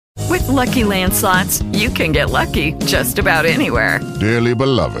Lucky Land Slots, you can get lucky just about anywhere. Dearly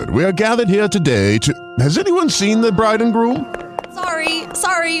beloved, we are gathered here today to... Has anyone seen the bride and groom?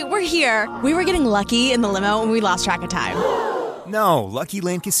 Sorry, we're here. We were getting lucky in the limo and we lost track of time. No, Lucky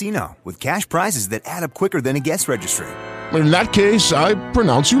Land Casino, with cash prizes that add up quicker than a guest registry. In that case, I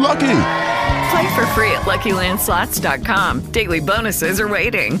pronounce you lucky. Play for free at LuckyLandSlots.com. Daily bonuses are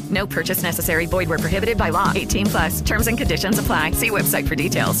waiting. No purchase necessary. Void where prohibited by law. 18+. Terms and conditions apply. See website for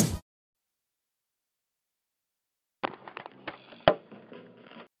details.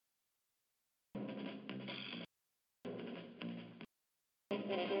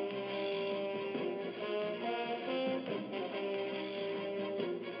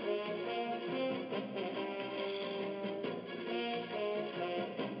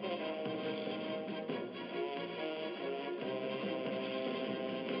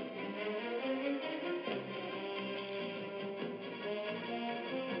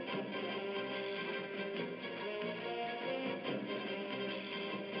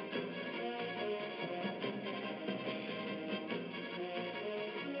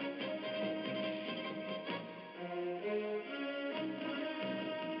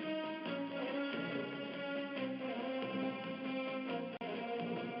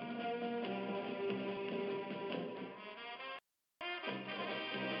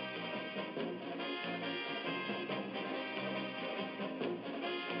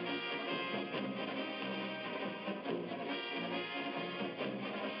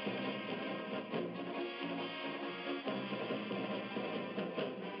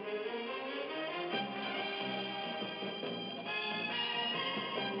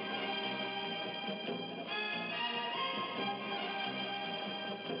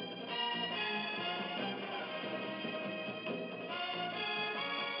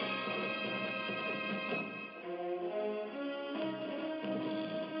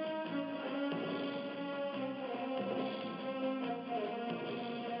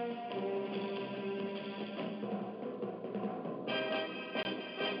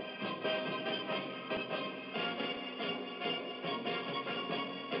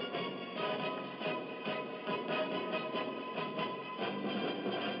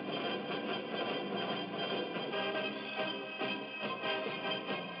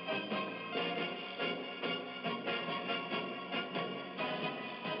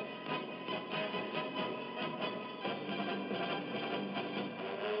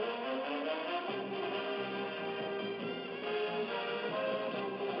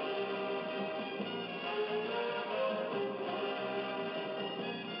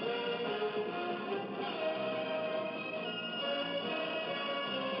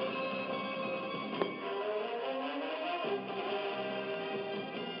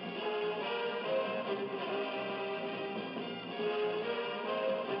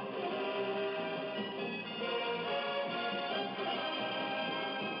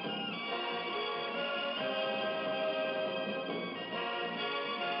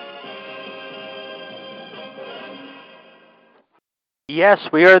 Yes,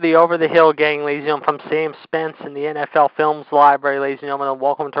 we are the Over the Hill gang, ladies and gentlemen, from Sam Spence in the NFL Films Library, ladies and gentlemen, and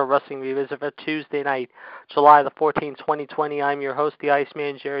welcome to Wrestling Revisit for Tuesday night, July the 14th, 2020. I'm your host, the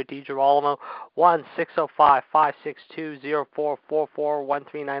Iceman, Jared DiGirolamo, 1-605-562-0444,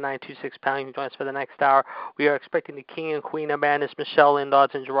 1-399-26-pound. You can join us for the next hour. We are expecting the King and Queen of Madness, Michelle Lynn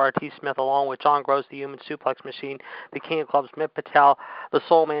Dodds and Gerard T. Smith, along with John Gross, the Human Suplex Machine, the King of Clubs, Mitt Patel, the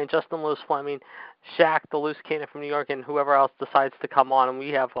Soul Man, Justin Lewis Fleming, Shaq, the Loose Cannon from New York, and whoever else decides to come on. And we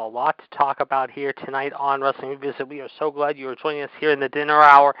have a lot to talk about here tonight on Wrestling Revisit. We are so glad you are joining us here in the dinner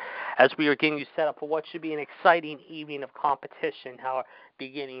hour as we are getting you set up for what should be an exciting evening of competition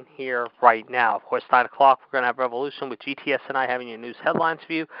beginning here right now. Of course, 9 o'clock, we're going to have Revolution with GTS and I having your news headlines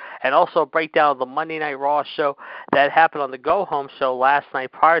for you, and also a breakdown of the Monday Night Raw show that happened on the Go Home show last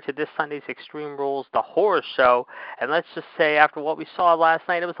night prior to this Sunday's Extreme Rules, the Horror Show. And let's just say, after what we saw last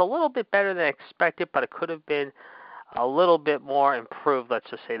night, it was a little bit better than expected, but it could have been a little bit more improved, let's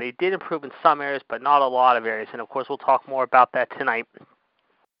just say. They did improve in some areas, but not a lot of areas. And, of course, we'll talk more about that tonight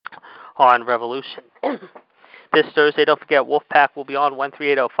on Revolution. This Thursday, don't forget, Wolfpack will be on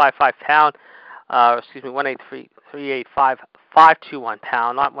 1-380-55-POUND.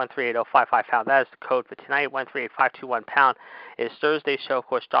 1-833-885-521-POUND, not 1-380-55-POUND. That is the code for tonight. 1-385-521-POUND is Thursday's show. Of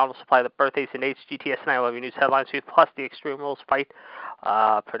course, John will supply the birthdays and dates. GTS and I will have your news headlines for you, plus the Extreme Rules fight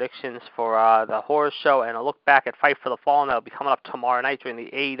predictions for the Horror Show, and a look back at Fight for the Fallen that will be coming up tomorrow night during the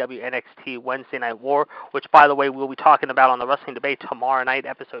AEW NXT Wednesday Night War, which, by the way, we'll be talking about on the Wrestling Debate tomorrow night,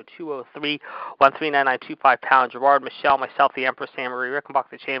 episode 203, 1-399-25-POUND. Gerard, Michelle, myself, the Empress, Anne Marie Rickenbach,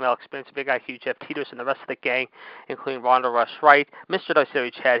 the JML Experience, Big IQ, Jeff Teeters, and the rest of the gang, including Ronda right. Mr.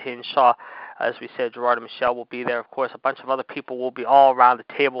 WCW Chad Hinshaw, as we said, Gerard and Michelle will be there. Of course, a bunch of other people will be all around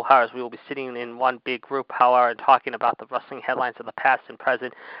the table, however, we will be sitting in one big group, however, and talking about the wrestling headlines of the past and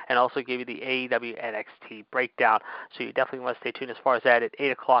present, and also give you the AEW NXT breakdown. So you definitely want to stay tuned as far as that at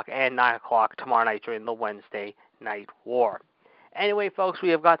 8 o'clock and 9 o'clock tomorrow night during the Wednesday Night War. Anyway, folks, we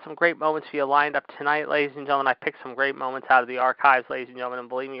have got some great moments for you lined up tonight, ladies and gentlemen. I picked some great moments out of the archives, ladies and gentlemen, and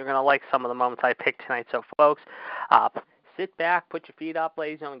believe me, you're going to like some of the moments I picked tonight. So, folks, sit back, put your feet up,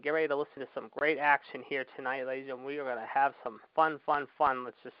 ladies and gentlemen, get ready to listen to some great action here tonight, ladies and gentlemen. We are going to have some fun,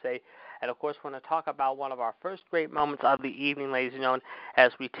 let's just say. And, of course, we're going to talk about one of our first great moments of the evening, ladies and gentlemen,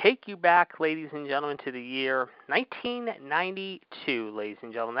 as we take you back, ladies and gentlemen, to the year 1992, ladies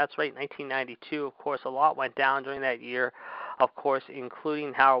and gentlemen. That's right, 1992. Of course, a lot went down during that year, of course,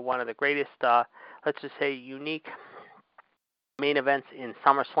 including how one of the greatest, let's just say, unique main events in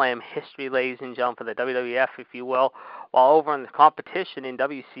SummerSlam history, ladies and gentlemen, for the WWF, if you will, while over in the competition in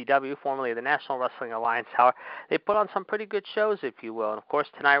WCW, formerly the National Wrestling Alliance, however, they put on some pretty good shows, if you will. And, of course,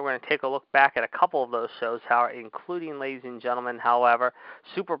 tonight we're going to take a look back at a couple of those shows, however, including, ladies and gentlemen, however,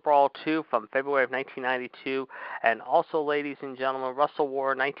 Super Brawl 2 from February of 1992, and also, ladies and gentlemen, Wrestle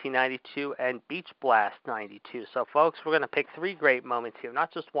War 1992 and Beach Blast 92. So, folks, we're going to pick three great moments here,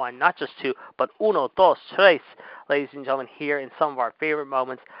 not just one, not just two, but uno, dos, tres, ladies and gentlemen, here in some of our favorite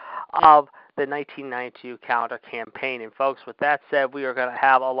moments of the 1992 calendar campaign. And, folks, with that said, we are going to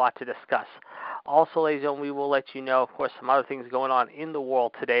have a lot to discuss. Also, ladies and gentlemen, we will let you know, of course, some other things going on in the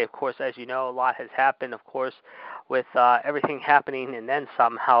world today. Of course, as you know, a lot has happened, of course, with everything happening and then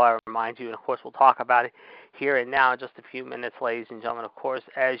some, however, mind you. And, of course, we'll talk about it here and now in just a few minutes, ladies and gentlemen. Of course,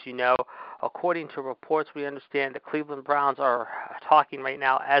 as you know, according to reports, we understand the Cleveland Browns are talking right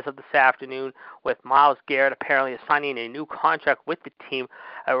now as of this afternoon with Myles Garrett apparently signing a new contract with the team,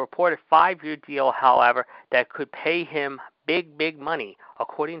 a reported 5-year deal, however, that could pay him big money.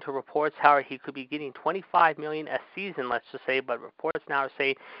 According to reports, however, he could be getting $25 million a season, let's just say, but reports now are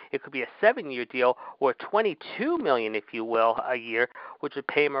saying it could be a 7-year deal or $22 million, if you will, a year, which would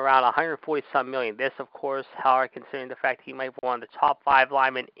pay him around $140-some million. This, of course, however, considering the fact he might be one of the top 5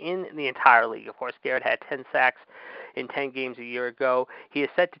 linemen in the entire league. Of course, Garrett had 10 sacks in 10 games a year ago. He is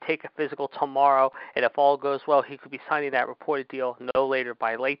set to take a physical tomorrow, and if all goes well, he could be signing that reported deal no later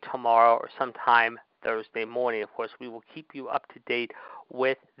by late tomorrow or sometime Thursday morning. Of course, we will keep you up to date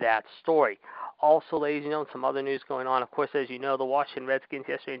with that story. Also, ladies and gentlemen, some other news going on. Of course, as you know, the Washington Redskins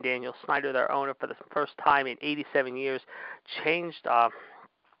yesterday, and Daniel Snyder, their owner, for the first time in 87 years, changed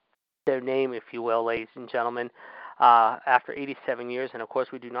their name, if you will, ladies and gentlemen, after 87 years. And, of course,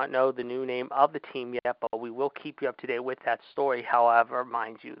 we do not know the new name of the team yet, but we will keep you up to date with that story. However,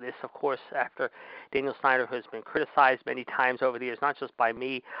 mind you, this, of course, after Daniel Snyder has been criticized many times over the years, not just by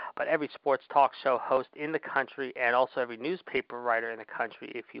me, but every sports talk show host in the country and also every newspaper writer in the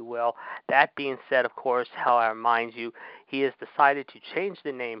country, if you will. That being said, of course, however, mind you, he has decided to change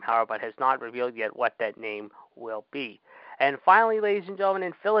the name, however, but has not revealed yet what that name will be. And finally, ladies and gentlemen,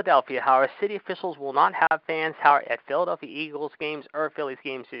 in Philadelphia, however, city officials will not have fans, however, at Philadelphia Eagles games or Phillies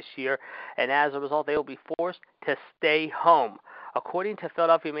games this year, and as a result, they will be forced to stay home. According to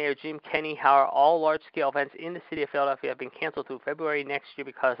Philadelphia Mayor Jim Kenney, however, all large-scale events in the city of Philadelphia have been canceled through February next year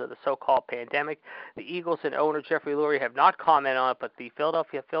because of the so-called pandemic. The Eagles and owner Jeffrey Lurie have not commented on it, but the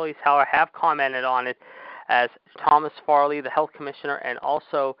Philadelphia Phillies, however, have commented on it, as Thomas Farley, the health commissioner, and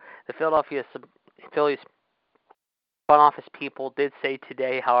also the Philadelphia Phillies front office people did say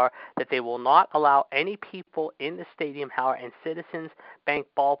today, however, that they will not allow any people in the stadium, however, in Citizens Bank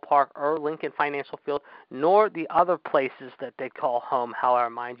Ballpark or Lincoln Financial Field, nor the other places that they call home, however,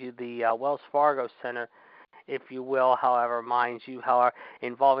 mind you, the Wells Fargo Center, if you will, however, mind you, however,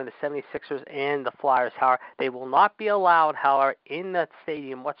 involving the 76ers and the Flyers, however, they will not be allowed, however, in that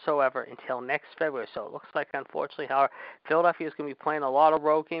stadium whatsoever until next February. So it looks like, unfortunately, however, Philadelphia is going to be playing a lot of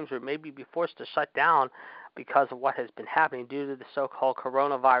road games or maybe be forced to shut down because of what has been happening due to the so-called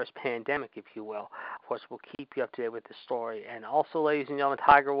coronavirus pandemic, if you will. Of course, we'll keep you up to date with the story. And also, ladies and gentlemen,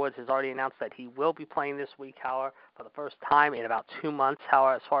 Tiger Woods has already announced that he will be playing this week, however, for the first time in about 2 months,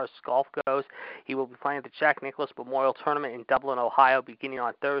 however, as far as golf goes. He will be playing at the Jack Nicklaus Memorial Tournament in Dublin, Ohio, beginning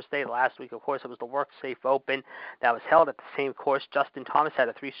on Thursday. Last week, of course, it was the WorkSafe Open that was held at the same course. Justin Thomas had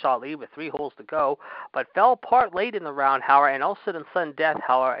a 3-shot lead with 3 holes to go, but fell apart late in the round, however, and all sudden death,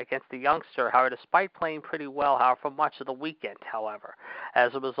 however, against the youngster, however, despite playing pretty pretty well, however, for much of the weekend, however.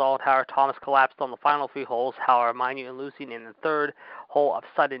 As a result, however, Thomas collapsed on the final 3 holes, however, mind you, and losing in the third hole of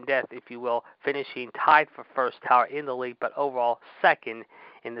sudden death, if you will, finishing tied for first, however, in the league, but overall second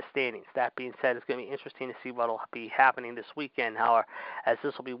in the standings. That being said, it's going to be interesting to see what will be happening this weekend, however, as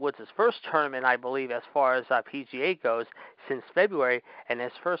this will be Woods' first tournament, I believe, as far as PGA goes, since February, and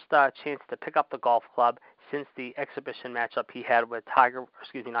his first chance to pick up the golf club since the exhibition matchup he had with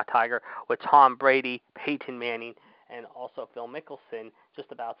with Tom Brady, Peyton Manning, and also Phil Mickelson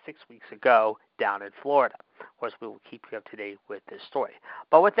just about 6 weeks ago down in Florida. Of course, we will keep you up to date with this story.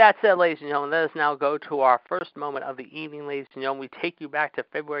 But with that said, ladies and gentlemen, let us now go to our first moment of the evening, ladies and gentlemen. We take you back to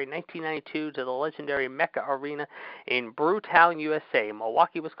February 1992 to the legendary Mecca Arena in Brewtown, USA,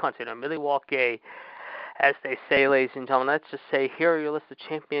 Milwaukee, Wisconsin, or Milwaukee, as they say, ladies and gentlemen. Let's just say here are your list of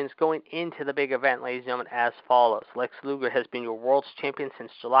champions going into the big event, ladies and gentlemen, as follows. Lex Luger has been your world's champion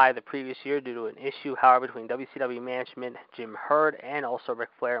since July of the previous year due to an issue, however, between WCW management, Jim Herd, and also Ric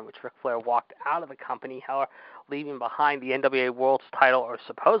Flair, in which Ric Flair walked out of the company, however, leaving behind the NWA World's title, or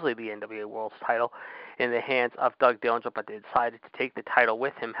supposedly the NWA World's title, in the hands of Doug Dillinger, but they decided to take the title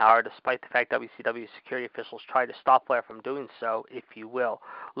with him, however, despite the fact WCW security officials tried to stop Flair from doing so, if you will.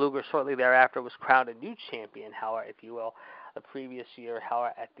 Luger shortly thereafter was crowned a new champion, however, if you will, the previous year,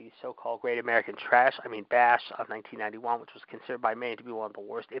 however, at the so-called Great American Bash of 1991, which was considered by many to be one of the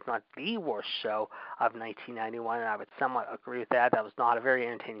worst, if not the worst show of 1991, and I would somewhat agree with that. That was not a very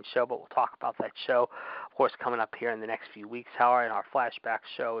entertaining show, but we'll talk about that show, of course, coming up here in the next few weeks, however, in our flashback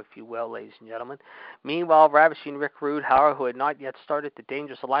show, if you will, ladies and gentlemen. Meanwhile, ravishing Rick Rude, however, who had not yet started the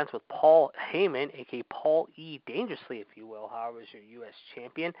dangerous alliance with Paul Heyman, a.k.a. Paul E. Dangerously, if you will, however, was your U.S.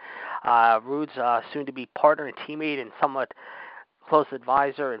 champion. Rude's soon-to-be partner and teammate and somewhat close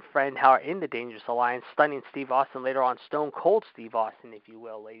advisor and friend, however, in the Dangerous Alliance, stunning Steve Austin, later on Stone Cold Steve Austin, if you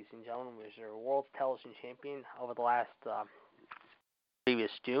will, ladies and gentlemen, was your world television champion over the last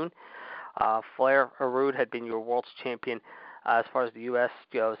previous June. Flair Rude had been your world's champion as far as the U.S.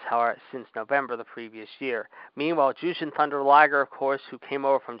 goes, however, since November the previous year. Meanwhile, Jushin Thunder Liger, of course, who came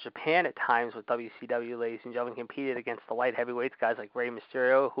over from Japan at times with WCW, ladies and gentlemen, competed against the light heavyweights, guys like Rey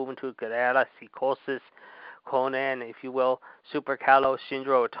Mysterio, Juventud Guerrera, Psicosis, Conan, if you will, Super Calo,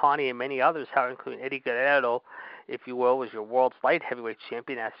 Shinjiro Otani, and many others, however, including Eddie Guerrero, if you will, was your world's light heavyweight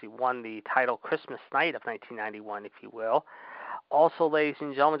champion as he won the title Christmas night of 1991, if you will. Also, ladies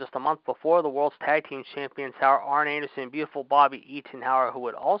and gentlemen, just a month before, the world's tag team champions, however, Arn Anderson and beautiful Bobby Eaton, however, who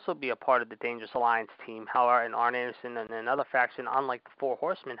would also be a part of the Dangerous Alliance team, however, and Arn Anderson and another faction, unlike the Four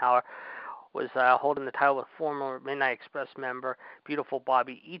Horsemen, however, was holding the title with former Midnight Express member, beautiful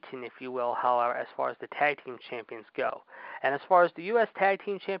Bobby Eaton, if you will, however, as far as the tag team champions go. And as far as the U.S. tag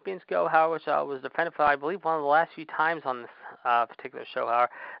team champions go, however, which was defended for, I believe, one of the last few times on this particular show, however,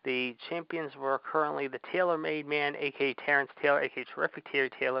 the champions were currently the Tailor-Made Man, a.k.a. Terrence Taylor, a.k.a. Terrific Terry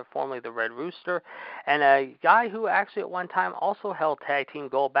Taylor, formerly the Red Rooster, and a guy who actually at one time also held tag team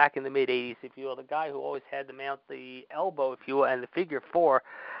gold back in the mid-'80s, if you will, the guy who always had to mount the elbow, if you will, and the figure 4,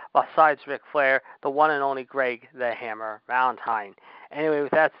 besides Ric Flair, the one and only Greg the Hammer Valentine. Anyway,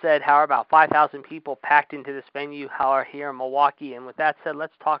 with that said, however, about 5,000 people packed into this venue, however, here in Milwaukee. And with that said,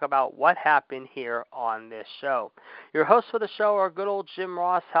 let's talk about what happened here on this show. Your hosts for the show are good old Jim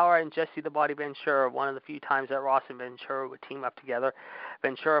Ross, however, and Jesse the Body Ventura, one of the few times that Ross and Ventura would team up together.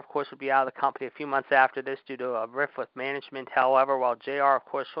 Ventura, of course, would be out of the company a few months after this due to a rift with management, however, while JR, of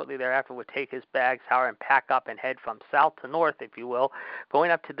course, shortly thereafter would take his bags, however, and pack up and head from south to north, if you will,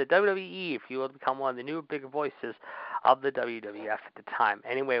 going up to the WWE, if you will, to become one of the new bigger voices of the WWF at the time.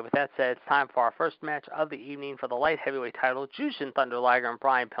 Anyway, with that said, it's time for our first match of the evening for the light heavyweight title. Jushin Thunder Liger and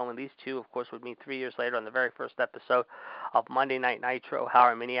Brian Pillman. These two, of course, would meet 3 years later on the very first episode of Monday Night Nitro,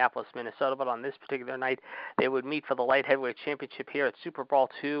 however, in Minneapolis, Minnesota. But on this particular night, they would meet for the light heavyweight championship here at Super Brawl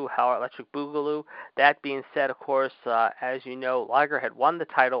 2, however, Electric Boogaloo. That being said, of course, as you know, Liger had won the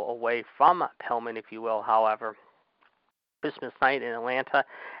title away from Pillman, if you will, however, Christmas night in Atlanta,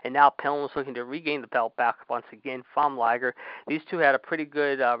 and now Pillman was looking to regain the belt back once again from Liger. These two had a pretty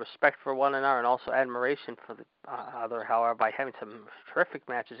good respect for one another and also admiration for the other, however, by having some terrific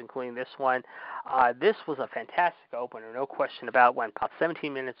matches, including this one. This was a fantastic opener, no question about it. Went about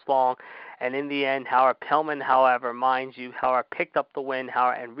 17 minutes long, and in the end, however, Pillman, however, mind you, however, picked up the win,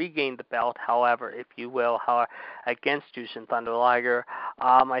 however, and regained the belt, however, if you will, however, against Jushin Thunder Liger.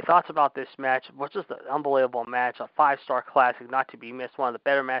 My thoughts about this match was just an unbelievable match, a 5-star classic, not to be missed, one of the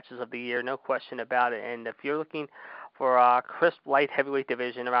better matches of the year, no question about it. And if you're looking for a crisp light heavyweight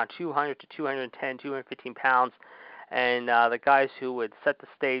division around 200 to 210, 215 pounds, and the guys who would set the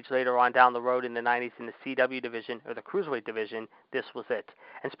stage later on down the road in the 90s in the CW division, or the Cruiserweight division, this was it.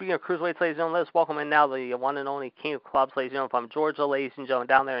 And speaking of Cruiserweights, ladies and gentlemen, let's welcome in now the one and only King of Clubs, ladies and gentlemen, from Georgia, ladies and gentlemen,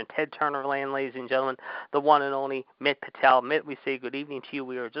 down there in Ted Turner land, ladies and gentlemen, the one and only Mitt Patel. Mitt, we say good evening to you.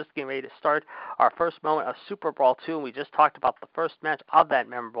 We are just getting ready to start our first moment of Super Brawl 2, and we just talked about the first match of that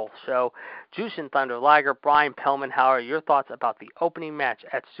memorable show. Jushin Thunder Liger, Brian Pillman, how are your thoughts about the opening match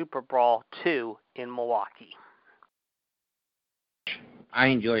at Super Brawl 2 in Milwaukee? I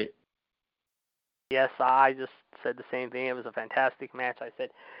enjoyed it. Yes, I just said the same thing. It was a fantastic match. I said,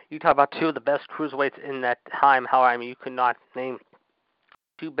 you talk about two of the best cruiserweights in that time. How, I mean, you could not name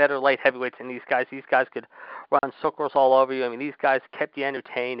two better light heavyweights than these guys. These guys could run circles all over you. I mean, these guys kept you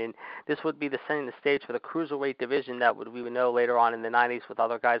entertained, and this would be setting the stage for the cruiserweight division that we would know later on in the 90s with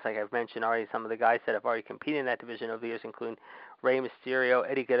other guys, like I've mentioned already, some of the guys that have already competed in that division over the years, including Rey Mysterio,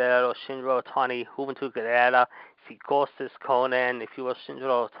 Eddie Guerrero, Shinro Otani, Juventud Guerrera, Psicosis, Conan, if you will,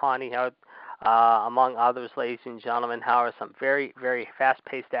 Shinro Otani, among others, ladies and gentlemen. However, some very, very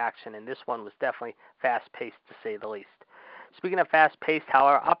fast-paced action, and this one was definitely fast-paced to say the least. Speaking of fast-paced,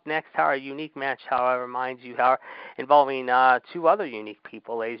 however, up next, a unique match, however, mind you, involving two other unique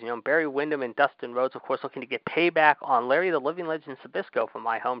people, ladies and gentlemen, Barry Windham and Dustin Rhodes, of course, looking to get payback on Larry the Living Legend Zbyszko from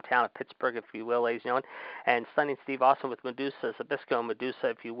my hometown of Pittsburgh, if you will, ladies and gentlemen, and Stunning Steve Austin with Medusa, Zbyszko Medusa,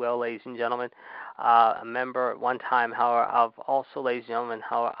 if you will, ladies and gentlemen, a member at one time, however, of also, ladies and gentlemen,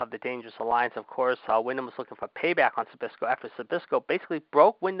 of the Dangerous Alliance, of course. Windham was looking for payback on Zbyszko after Zbyszko basically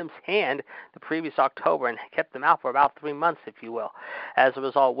broke Windham's hand the previous October and kept him out for about 3 months, if you will. As a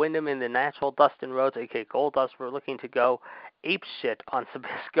result, Windham and the natural Dustin Rhodes, a.k.a. Goldust, were looking to go ape shit on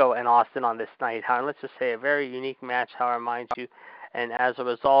Zbyszko and Austin on this night. However, let's just say a very unique match, however, mind you. And as a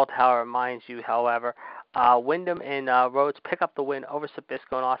result, however, mind you, however, Windham and Rhodes pick up the win over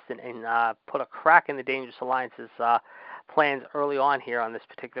Zbyszko and Austin and put a crack in the Dangerous Alliance's plans early on here on this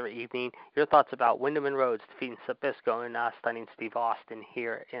particular evening. Your thoughts about Windham and Rhodes defeating Zbyszko and Stunning Steve Austin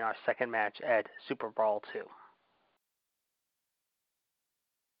here in our second match at Super Brawl 2.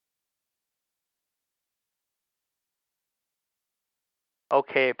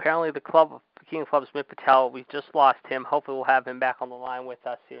 Okay, apparently the King of Clubs, Mitt Patel, we just lost him. Hopefully we'll have him back on the line with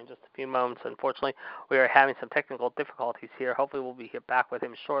us here in just a few moments. Unfortunately, we are having some technical difficulties here. Hopefully we'll be back with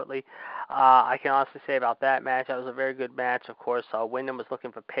him shortly. I can honestly say about that match, that was a very good match. Of course, Windham was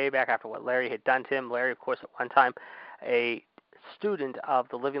looking for payback after what Larry had done to him. Larry, of course, at one time a student of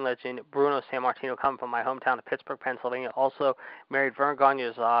the living legend Bruno Sammartino, coming from my hometown of Pittsburgh, Pennsylvania, also married Vern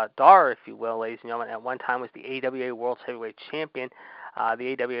Gagne's daughter, if you will, ladies and gentlemen. At one time was the AWA World Heavyweight Champion.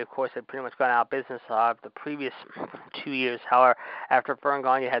 The AWA, of course, had pretty much gone out of business the previous 2 years. However, after Vern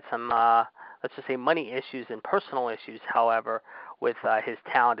Gagne had some, let's just say, money issues and personal issues, however, with his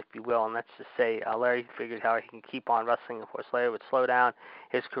talent, if you will, and let's just say Larry figured how he can keep on wrestling. Of course, Larry would slow down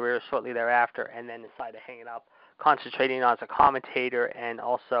his career shortly thereafter and then decide to hang it up, concentrating on as a commentator and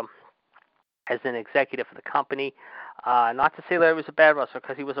also as an executive for the company. Not to say Larry was a bad wrestler,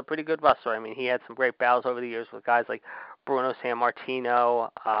 because he was a pretty good wrestler. I mean, he had some great battles over the years with guys like Bruno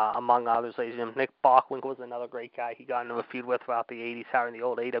Sammartino, among others. Nick Bockwinkel was another great guy he got into a feud with throughout the 80s, out in the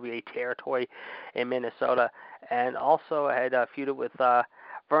old AWA territory in Minnesota, and also had feuded with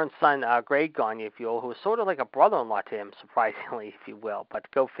Vern's son, Greg Gagne, if you will, who was sort of like a brother-in-law to him, surprisingly, if you will, but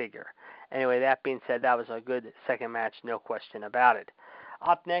go figure. Anyway, that being said, that was a good second match, no question about it.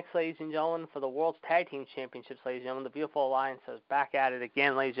 Up next, ladies and gentlemen, for the World's Tag Team Championships, ladies and gentlemen, the Beautiful Alliance is back at it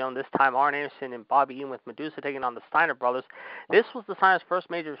again, ladies and gentlemen. This time, Arn Anderson and Bobby Eaton with Medusa taking on the Steiner brothers. This was the Steiner's first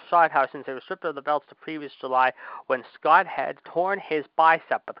major shot, however, since they were stripped of the belts the previous July when Scott had torn his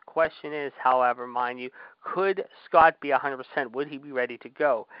bicep. But the question is, however, mind you, could Scott be 100%? Would he be ready to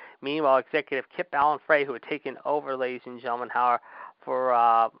go? Meanwhile, executive Kip Allen Frey, who had taken over, ladies and gentlemen, however,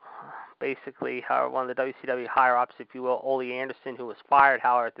 for basically one of the WCW higher-ups, if you will, Ole Anderson, who was fired,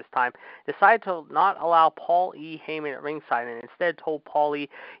 however, at this time, decided to not allow Paul E. Heyman at ringside and instead told Paul E.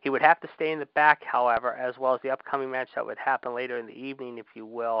 he would have to stay in the back, however, as well as the upcoming match that would happen later in the evening, if you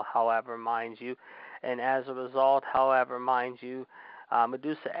will, however, mind you. And as a result, however, mind you,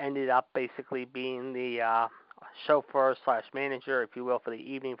 Medusa ended up basically being the chauffeur/manager, if you will, for the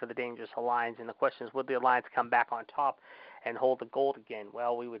evening for the Dangerous Alliance. And the question is, would the Alliance come back on top and hold the gold again?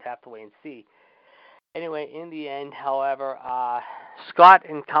 Well, we would have to wait and see. Anyway, in the end, however, Scott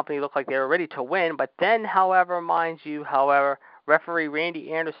and company looked like they were ready to win, but then, however, mind you, however, referee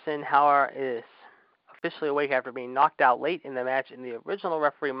Randy Anderson, however, is officially awake after being knocked out late in the match, and the original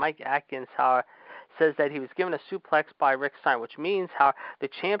referee, Mike Atkins, however, says that he was given a suplex by Rick Steiner, which means, however, the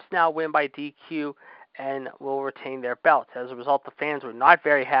champs now win by DQ and will retain their belts. As a result, the fans were not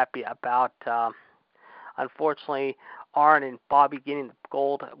very happy about unfortunately, Arn and Bobby getting the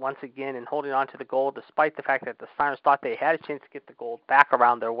gold once again and holding on to the gold despite the fact that the Steiners thought they had a chance to get the gold back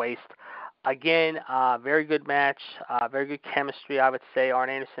around their waist. Again, very good match, very good chemistry, I would say. Arn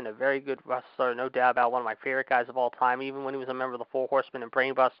Anderson, a very good wrestler, no doubt about one of my favorite guys of all time, even when he was a member of the Four Horsemen and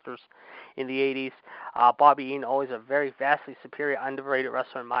Brainbusters in the 80s. Bobby Eaton, always a very vastly superior, underrated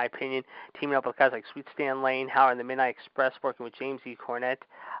wrestler in my opinion, teaming up with guys like Sweet Stan Lane, Howard and the Midnight Express, working with James E. Cornette.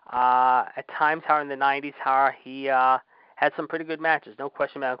 At times, Howard in the 90s, Howard, he had some pretty good matches, no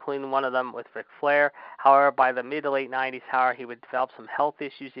question about including one of them with Ric Flair. However, by the mid to late 90s, Howard, he would develop some health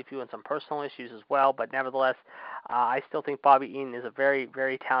issues, if you will, and some personal issues as well. But nevertheless, I still think Bobby Eaton is a very,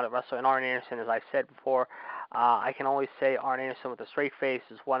 very talented wrestler. And Arn Anderson, as I've said before, I can always say Arn Anderson with a straight face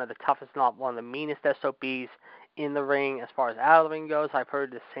is one of the toughest, not one of the meanest SOBs in the ring. As far as out of the ring goes, I've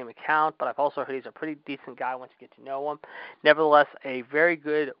heard the same account, but I've also heard he's a pretty decent guy once you get to know him. Nevertheless, a very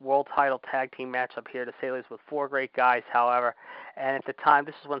good world title tag team matchup here, to say the least, with four great guys, however. And at the time,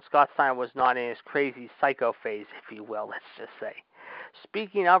 this is when Scott Steiner was not in his crazy psycho phase, if you will, let's just say.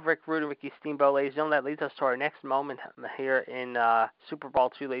 Speaking of Rick Rude and Ricky Steamboat, ladies and gentlemen, that leads us to our next moment here in Super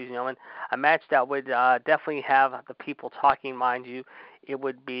Bowl II, ladies and gentlemen. A match that would definitely have the people talking, mind you. It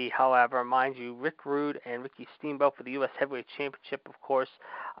would be, however, mind you, Rick Rude and Ricky Steamboat for the U.S. Heavyweight Championship, of course.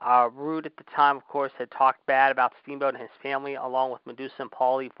 Rude at the time, of course, had talked bad about Steamboat and his family, along with Medusa and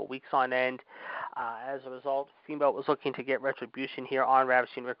Paulie, for weeks on end. As a result, Steamboat was looking to get retribution here on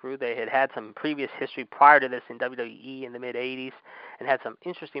Ravishing Rick Rude. They had had some previous history prior to this in WWE in the mid-'80s and had some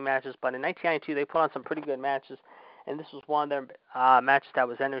interesting matches, but in 1992 they put on some pretty good matches, and this was one of their matches that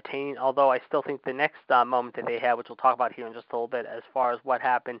was entertaining, although I still think the next moment that they had, which we'll talk about here in just a little bit, as far as what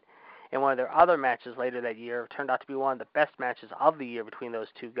happened in one of their other matches later that year, turned out to be one of the best matches of the year between those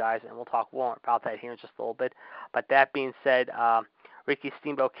two guys, and we'll talk more about that here in just a little bit. But that being said, Ricky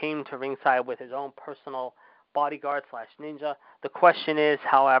Steamboat came to ringside with his own personal bodyguard / ninja. The question is,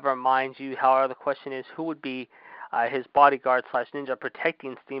 however, mind you, the question is who would be his bodyguard / ninja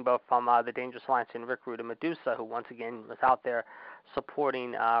protecting Steamboat from the Dangerous Alliance in Rick Rude and Medusa, who once again was out there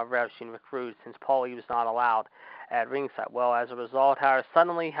supporting Ravishing Rick Rude since Paulie was not allowed at ringside. Well, as a result,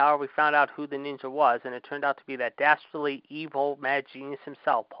 suddenly, we found out who the ninja was, and it turned out to be that dastardly, evil, mad genius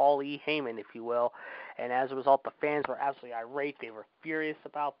himself, Paul E. Heyman, if you will. And as a result, the fans were absolutely irate. They were furious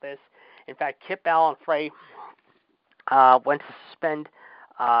about this. In fact, Kip Allen Frey went to suspend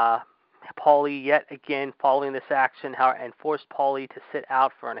Paulie yet again following this action, and forced Paulie to sit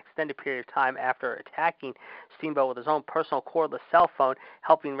out for an extended period of time after attacking Steamboat with his own personal cordless cell phone,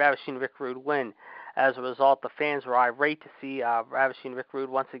 helping Ravishing Rick Rude win. As a result, the fans were irate to see Ravishing Rick Rude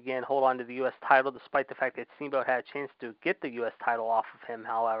once again hold on to the U.S. title, despite the fact that Steamboat had a chance to get the U.S. title off of him,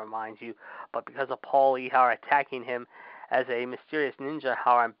 however, mind you. But because of Paulie, attacking him as a mysterious ninja,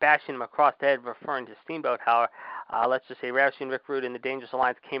 and bashing him across the head, referring to Steamboat, let's just say Ravishing Rick Rude and the Dangerous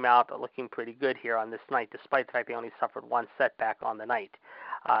Alliance came out looking pretty good here on this night, despite the fact they only suffered one setback on the night.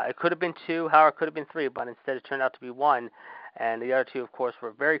 It could have been two, it could have been three, but instead it turned out to be one. And the other two, of course,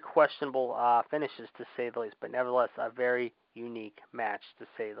 were very questionable finishes, to say the least, but nevertheless a very unique match, to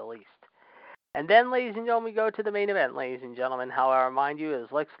say the least. And then, ladies and gentlemen, we go to the main event, ladies and gentlemen. However, mind you,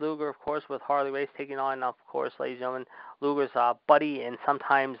 is Lex Luger, of course, with Harley Race taking on, of course, ladies and gentlemen, Luger's buddy and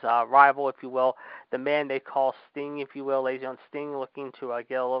sometimes rival, if you will, the man they call Sting, if you will, ladies and gentlemen. Sting looking to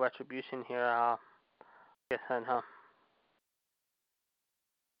get a little retribution here.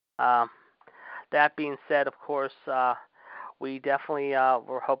 That being said, of course, we definitely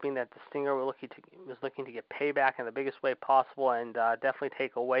were hoping that the Stinger was looking to get payback in the biggest way possible and definitely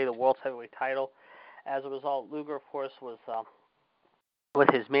take away the World Heavyweight title. As a result, Luger, of course, was with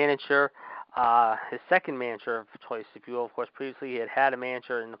his manager, his second manager of choice, if you will. Of course, previously he had a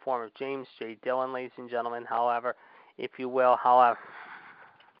manager in the form of James J. Dillon, ladies and gentlemen. However, if you will,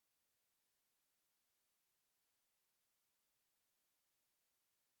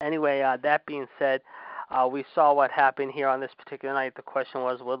 anyway, that being said, we saw what happened here on this particular night. The question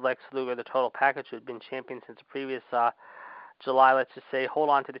was, would Lex Luger, the total package, who had been champion since the previous July, let's just say, hold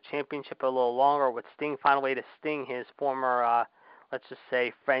on to the championship a little longer? Would Sting find a way to sting his former, let's just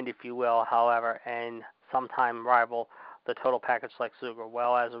say, friend, if you will, however, and sometime rival, the total package Lex Luger?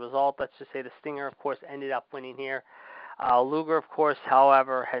 Well, as a result, let's just say the Stinger, of course, ended up winning here. Luger, of course,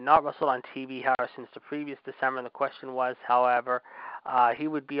 however, had not wrestled on TV, since the previous December, and the question was, however, he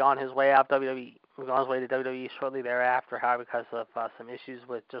would be on his way out WWE. On his way to WWE shortly thereafter, because of some issues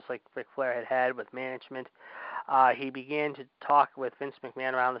with, just like Ric Flair had with management. He began to talk with Vince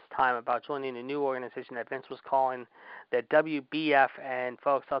McMahon around this time about joining a new organization that Vince was calling the WBF, and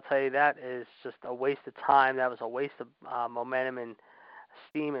folks, I'll tell you, that is just a waste of time. That was a waste of momentum and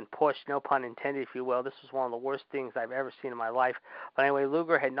steam and push, no pun intended, if you will. This was one of the worst things I've ever seen in my life. But anyway,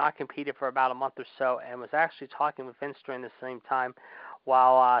 Luger had not competed for about a month or so and was actually talking with Vince during the same time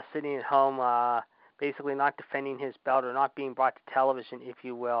while sitting at home, basically not defending his belt or not being brought to television, if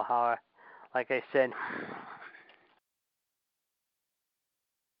you will. Like I said,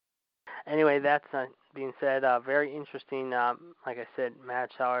 anyway, that's being said, very interesting, like I said,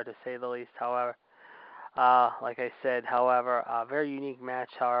 match, however, to say the least. However, like I said, however, a very unique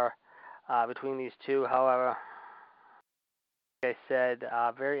match, however, between these two. However, like I said,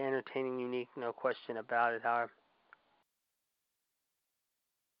 very entertaining, unique, no question about it. However,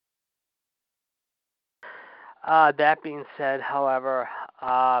 that being said, however,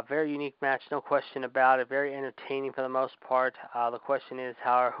 very unique match, no question about it. Very entertaining for the most part. The question is,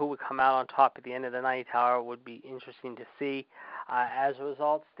 however, who would come out on top at the end of the night, however, would be interesting to see. As a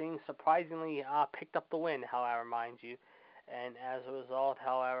result, Sting surprisingly picked up the win, however, mind you. And as a result,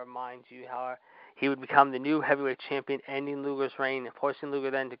 however, mind you, however, he would become the new heavyweight champion, ending Luger's reign, forcing Luger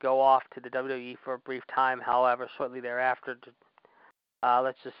then to go off to the WWE for a brief time, however, shortly thereafter to,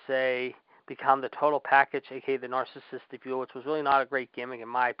 let's just say, become the total package, aka the narcissist, if you will, which was really not a great gimmick in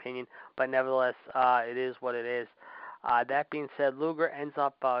my opinion, but nevertheless, it is what it is. That being said, Luger ends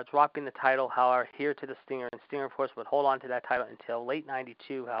up dropping the title, however, here to the Stinger, and Stinger, of course, would hold on to that title until late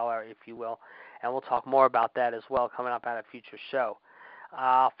 '92, however, if you will, and we'll talk more about that as well coming up at a future show.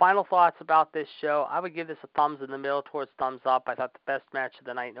 Final thoughts about this show. I would give this a thumbs in the middle towards thumbs up. I thought the best match of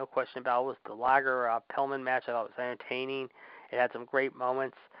the night, no question about it, was the Lager-Pillman match. I thought it was entertaining. It had some great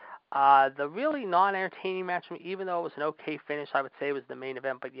moments. The really non-entertaining match, even though it was an okay finish, I would say it was the main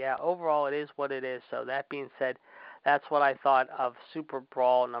event. But yeah, overall it is what it is. So that being said, that's what I thought of Super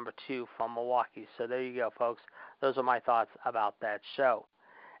Brawl number 2 from Milwaukee. So there you go, folks. Those are my thoughts about that show.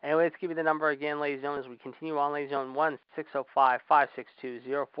 Anyway, let's give you the number again, ladies and gentlemen, as we continue on, ladies and gentlemen,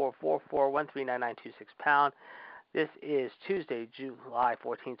 1-605-562-0444, 1399261 #. This is Tuesday, July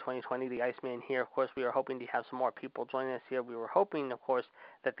 14, 2020. The Iceman here. Of course, we are hoping to have some more people joining us here. We were hoping, of course,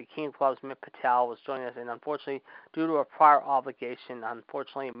 that the King of Clubs, Mitt Patel, was joining us, and unfortunately, due to a prior obligation,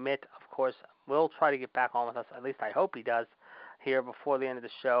 Mitt, of course, will try to get back on with us. At least I hope he does here before the end of the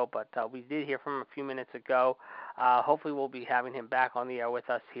show, but we did hear from him a few minutes ago. Hopefully, we'll be having him back on the air with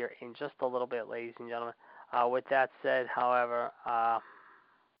us here in just a little bit, ladies and gentlemen. With that said, however,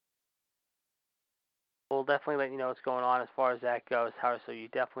 we'll definitely let you know what's going on as far as that goes, Howard, so you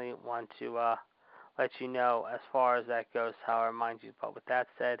definitely want to let you know as far as that goes, however, mind you. But with that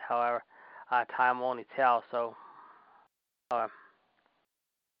said, however, time will only tell, so we'll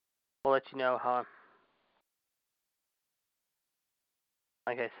let you know,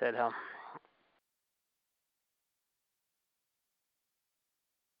 like I said,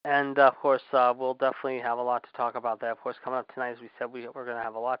 and of course, we'll definitely have a lot to talk about that. Of course, coming up tonight, as we said, we're going to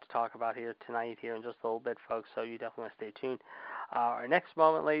have a lot to talk about here tonight, here in just a little bit, folks. So you definitely want to stay tuned. Our next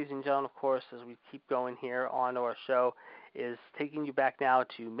moment, ladies and gentlemen, of course, as we keep going here on our show, is taking you back now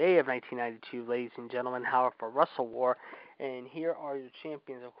to May of 1992, ladies and gentlemen. However, for Wrestle War, and here are your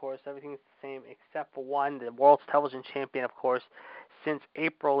champions. Of course, everything's the same except for one, the World's Television Champion, of course. Since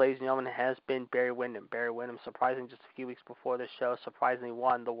April, ladies and gentlemen, has been Barry Windham. Barry Windham, surprisingly, just a few weeks before the show, surprisingly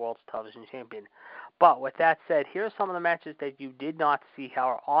won the World's Television Champion. But with that said, here are some of the matches that you did not see,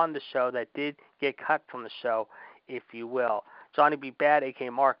 however, on the show that did get cut from the show, if you will. Johnny B. Bad,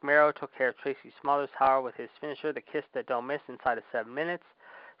 a.k.a. Mark Merrow, took care of Tracy Smothers, however, with his finisher, the Kiss That Don't Miss, inside of 7 minutes.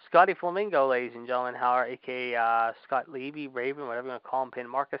 Scotty Flamingo, ladies and gentlemen, however, a.k.a. Scott Levy, Raven, whatever you want to call him, pinned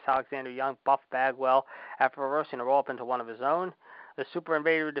Marcus Alexander Young, Buff Bagwell, after reversing a roll-up into one of his own. The Super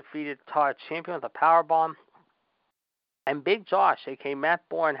Invader defeated Todd Champion with a powerbomb. And Big Josh, a.k.a. Matt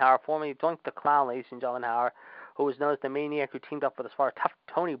Bourne, however, formerly Doink the Clown, ladies and gentlemen, however, who was known as the Maniac, who teamed up with as far as Tough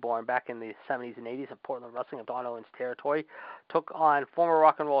Tony Bourne back in the 70s and 80s in Portland Wrestling of Don Owens territory, took on former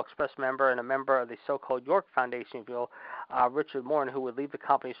Rock and Roll Express member and a member of the so-called York Foundation, if you will, Richard Morton, who would leave the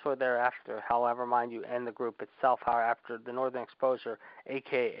company shortly thereafter, however, mind you, and the group itself, however, after the Northern Exposure,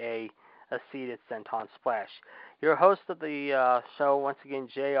 a.k.a. a seated Senton Splash. Your host of the show, once again,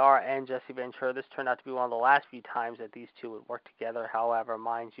 JR and Jesse Ventura. This turned out to be one of the last few times that these two would work together, however,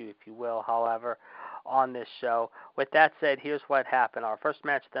 mind you, if you will, however, on this show. With that said, here's what happened. Our first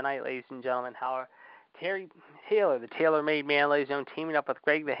match of the night, ladies and gentlemen, however, Terry Taylor, the tailor-made man, ladies and gentlemen, teaming up with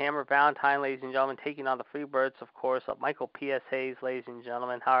Greg the Hammer Valentine, ladies and gentlemen, taking on the Freebirds, of course, of Michael P.S. Hayes, ladies and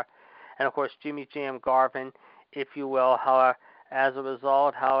gentlemen, however, and, of course, Jimmy Jam Garvin, if you will, however. As a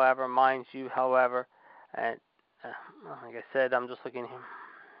result, however, mind you, however, and like I said, I'm just looking here.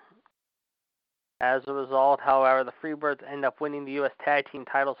 As a result, however, the Freebirds end up winning the U.S. Tag Team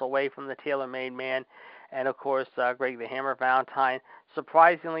titles away from the Tailor-Made Man, and of course Greg the Hammer Valentine.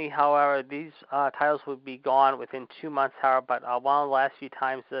 Surprisingly, however, these titles would be gone within 2 months, however, but one of the last few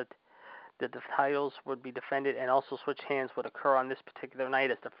times that the titles would be defended and also switch hands would occur on this particular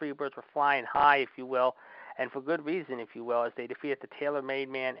night as the Freebirds were flying high, if you will, and for good reason, if you will, as they defeated the Tailor-Made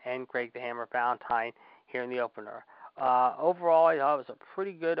Man and Greg the Hammer Valentine here in the opener. Overall, I thought it was a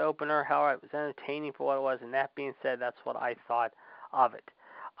pretty good opener. However, it was entertaining for what it was, and that being said, that's what I thought of it.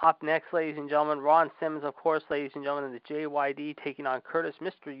 Up next, ladies and gentlemen, Ron Simmons, of course, ladies and gentlemen, in the JYD taking on Curtis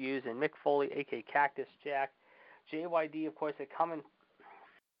Mr. Hughes and Mick Foley, a.k.a. Cactus Jack. JYD, of course, they come in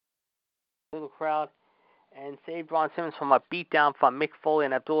little crowd and saved Ron Simmons from a beatdown from Mick Foley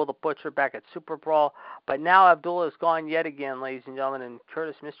and Abdullah the Butcher back at Super Brawl. But now Abdullah is gone yet again, ladies and gentlemen, and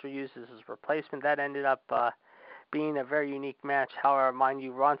Curtis Mr. Hughes is his replacement. That ended up being a very unique match. However, mind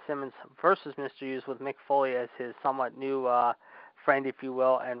you, Ron Simmons versus Mr. Hughes with Mick Foley as his somewhat new friend, if you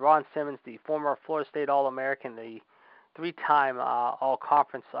will, and Ron Simmons, the former Florida State All-American, the three-time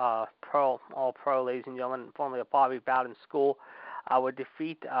All-Conference All-Pro, ladies and gentlemen, formerly of Bobby Bowden School, would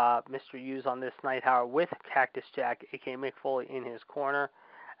defeat Mr. Hughes on this night, however, with Cactus Jack, a.k.a. Mick Foley, in his corner.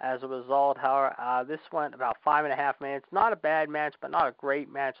 As a result, however, this went about 5.5 minutes. Not a bad match, but not a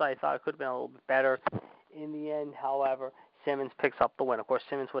great match. I thought it could have been a little bit better. In the end, however, Simmons picks up the win. Of course,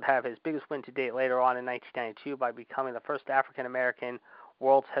 Simmons would have his biggest win to date later on in 1992 by becoming the first African-American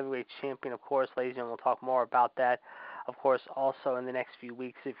World's Heavyweight Champion, of course, ladies and gentlemen. We'll talk more about that, of course, also in the next few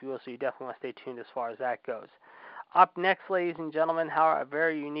weeks, if you will, so you definitely want to stay tuned as far as that goes. Up next, ladies and gentlemen, a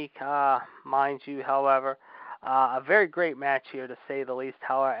very unique, mind you, however, a very great match here, to say the least,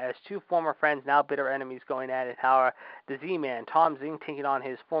 however, as two former friends, now bitter enemies, going at it, however, the Z-Man, Tom Zink, taking on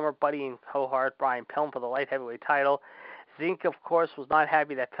his former buddy and cohort, Brian Pillman, for the light heavyweight title. Zink, of course, was not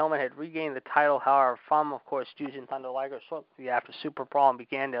happy that Pillman had regained the title, however, from, of course, Jushin Thunder Liger shortly after Super Brawl, and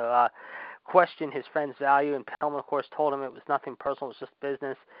began to question his friend's value, and Pillman, of course, told him it was nothing personal, it was just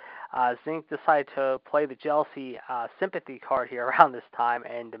business. Zink decided to play the jealousy sympathy card here around this time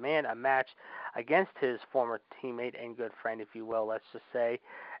and demand a match against his former teammate and good friend, if you will, let's just say.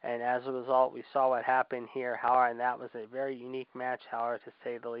 And as a result, we saw what happened here, however, and that was a very unique match, however, to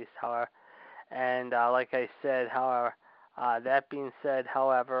say the least, however. And like I said, however, that being said,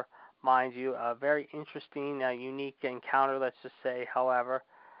 however, mind you, a very interesting, unique encounter, let's just say, however.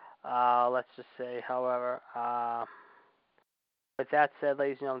 With that said,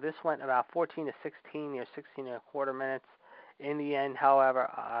 ladies and gentlemen, this went about 14 to 16, or 16 and a quarter minutes. In the end, however,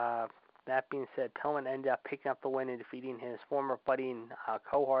 that being said, Pillman ended up picking up the win and defeating his former buddy and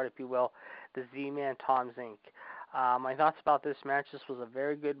cohort, if you will, the Z-Man, Tom Zink. My thoughts about this match: this was a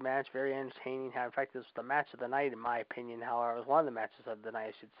very good match, very entertaining. In fact, this was the match of the night, in my opinion. However, it was one of the matches of the night,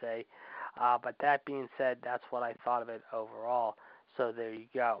 I should say. But that being said, that's what I thought of it overall. So there you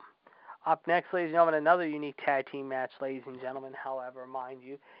go. Up next, ladies and gentlemen, another unique tag team match, ladies and gentlemen. However, mind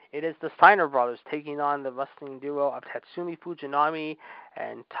you, it is the Steiner brothers taking on the wrestling duo of Tatsumi Fujinami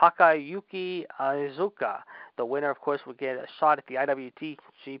and Takayuki Iizuka. The winner, of course, will get a shot at the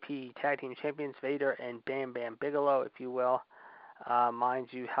IWGP Tag Team Champions, Vader and Bam Bam Bigelow, if you will. Mind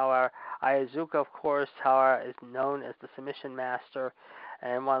you, however, Iizuka, of course, however, is known as the Submission Master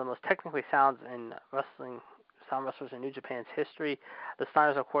and one of the most technically sound in wrestling wrestlers in New Japan's history. The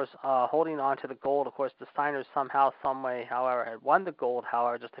Steiners, of course, holding on to the gold. Of course, the Steiners somehow, some way, however, had won the gold,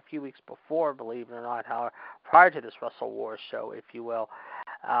 however, just a few weeks before, believe it or not, however, prior to this Wrestle Wars show, if you will.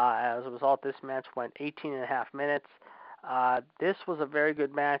 As a result, this match went 18 and a half minutes. This was a very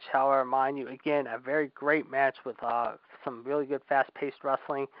good match, however, mind you, again, a very great match with some really good fast-paced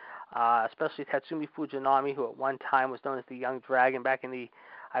wrestling, especially Tatsumi Fujinami, who at one time was known as the Young Dragon back in the,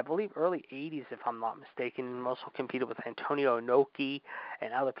 I believe, early 80s, if I'm not mistaken, and also competed with Antonio Inoki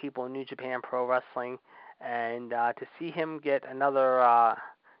and other people in New Japan Pro Wrestling. And to see him get another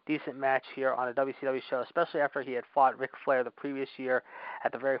decent match here on a WCW show, especially after he had fought Ric Flair the previous year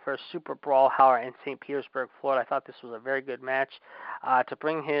at the very first Super Brawl, however, in St. Petersburg, Florida, I thought this was a very good match. To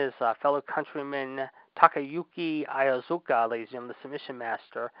bring his fellow countryman Takayuki Iizuka, ladies and gentlemen, the Submission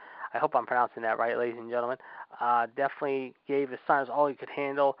Master, I hope I'm pronouncing that right, ladies and gentlemen, definitely gave the Steiners all he could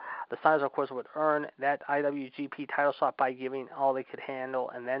handle. The Steiners, of course, would earn that IWGP title shot by giving all they could handle,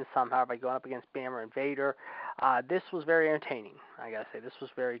 and then somehow by going up against Bammer and Vader. This was very entertaining, I gotta say. This was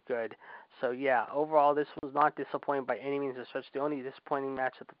very good. So, yeah, overall, this was not disappointing by any means as such. The only disappointing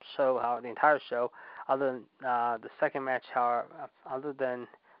match at the show, the entire show, other than the second match, however,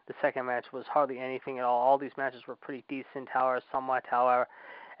 was hardly anything at all. All these matches were pretty decent, however, somewhat, however.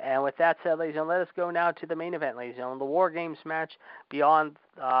 And with that said, ladies and gentlemen, let us go now to the main event, ladies and gentlemen, the War Games match beyond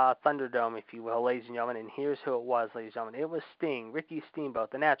Thunderdome, if you will, ladies and gentlemen. And here's who it was, ladies and gentlemen. It was Sting, Ricky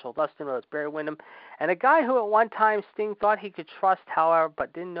Steamboat, The Natural, Dustin Rhodes, Barry Windham, and a guy who at one time Sting thought he could trust, however,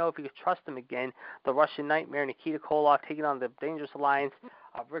 but didn't know if he could trust him again, the Russian Nightmare, Nikita Koloff, taking on the Dangerous Alliance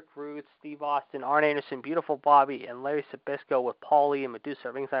of Rick Rude, Steve Austin, Arn Anderson, Beautiful Bobby, and Larry Zbyszko with Paul Lee and Medusa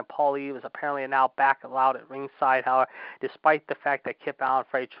at ringside. Paul Lee was apparently now back allowed at ringside, however, despite the fact that Kip Allen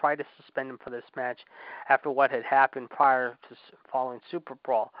Frey tried to suspend him for this match after what had happened prior to following Super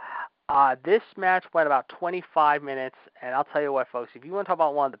Brawl. This match went about 25 minutes, and I'll tell you what, folks, if you want to talk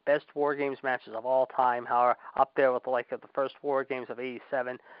about one of the best War Games matches of all time, however, up there with the first War Games of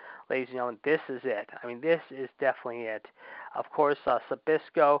 '87, ladies and gentlemen, this is it. I mean, this is definitely it. Of course,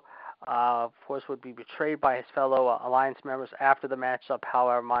 Zbyszko, of course, would be betrayed by his fellow Alliance members after the matchup,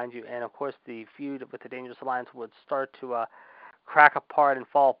 however, mind you, and of course, the feud with the Dangerous Alliance would start to crack apart and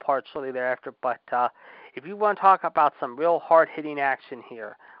fall apart shortly thereafter. But if you want to talk about some real hard-hitting action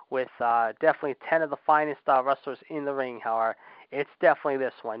here, with definitely 10 of the finest wrestlers in the ring, however, it's definitely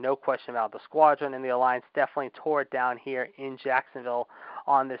this one, no question about it. The Squadron and the Alliance definitely tore it down here in Jacksonville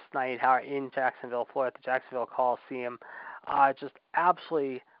on this night, however, in Jacksonville, Florida, at the Jacksonville Coliseum. Just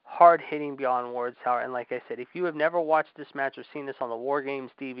absolutely hard-hitting beyond words, however, and like I said, if you have never watched this match or seen this on the War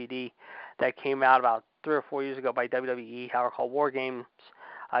Games DVD that came out about 3 or 4 years ago by WWE, however, called War Games,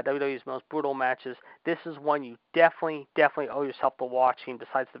 WWE's Most Brutal Matches, this is one you definitely owe yourself to watching,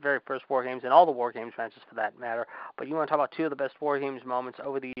 besides the very first War Games and all the War Games matches for that matter. But you want to talk about two of the best War Games moments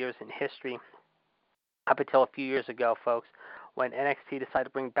over the years in history, up until a few years ago, folks, when NXT decided to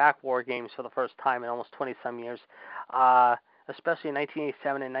bring back War Games for the first time in almost 20-some years, especially in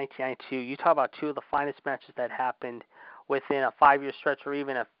 1987 and 1992. You talk about two of the finest matches that happened within a 5-year stretch or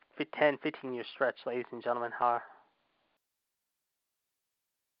even a 10, 15-year stretch, ladies and gentlemen.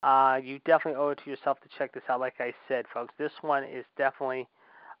 You definitely owe it to yourself to check this out. Like I said, folks, this one is definitely,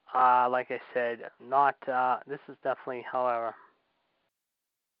 like I said, not, this is definitely, however,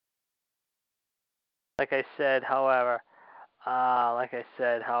 very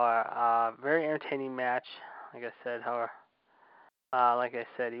entertaining match. Like I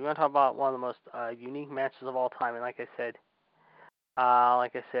said, you want to talk about one of the most unique matches of all time, and like I said,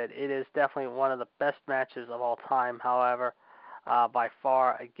 it is definitely one of the best matches of all time. However, by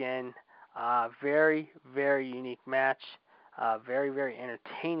far, again, very, very unique match, very, very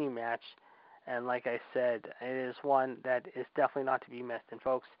entertaining match, and like I said, it is one that is definitely not to be missed. And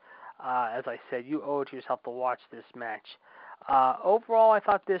folks, as I said, you owe it to yourself to watch this match. Overall, I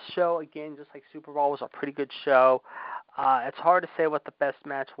thought this show, again, just like Super Bowl, was a pretty good show. It's hard to say what the best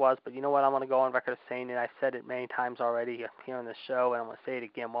match was, but you know what? I'm going to go on record as saying it. I said it many times already here on the show, and I'm going to say it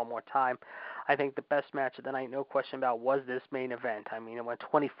again one more time. I think the best match of the night, no question about, was this main event. I mean, it went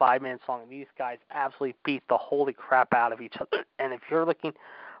 25 minutes long, and these guys absolutely beat the holy crap out of each other. And if you're looking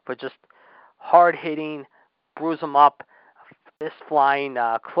for just hard-hitting, bruise them up, fist-flying,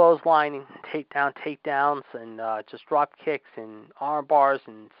 clotheslining, takedowns, and just drop kicks and arm bars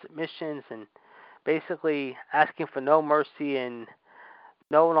and submissions and basically asking for no mercy and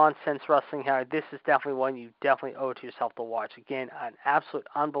no-nonsense wrestling, this is definitely one you definitely owe it to yourself to watch. Again, an absolute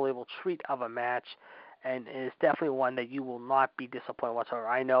unbelievable treat of a match, and it is definitely one that you will not be disappointed whatsoever.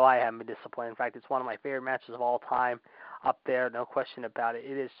 I know I haven't been disappointed. In fact, it's one of my favorite matches of all time up there, no question about it.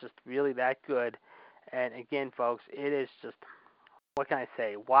 It is just really that good. And again, folks, it is just, what can I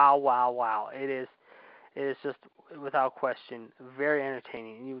say? Wow, wow, wow. It is just, without question, very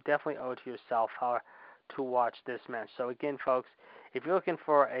entertaining. And you definitely owe it to yourself to watch this match. So again, folks, if you're looking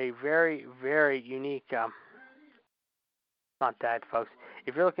for a very, very unique, if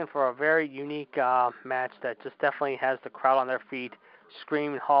you're looking for a very unique match that just definitely has the crowd on their feet,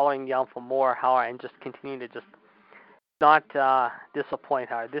 screaming, hollering, yelling for more, and just continuing to just not disappoint,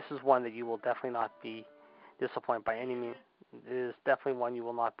 this is one that you will definitely not be disappointed by any means. It is definitely one you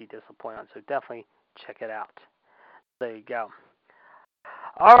will not be disappointed on, so definitely check it out. There you go.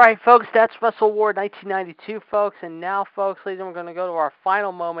 All right, folks, that's Wrestle War 1992, folks. And now, folks, ladies and gentlemen, we're going to go to our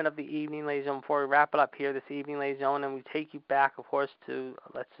final moment of the evening, ladies and gentlemen, before we wrap it up here this evening, ladies and gentlemen. And we take you back, of course, to,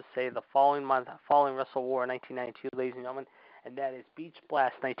 let's just say, the following month, following Wrestle War 1992, ladies and gentlemen. And that is Beach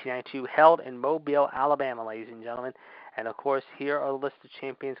Blast 1992, held in Mobile, Alabama, ladies and gentlemen. And, of course, here are the list of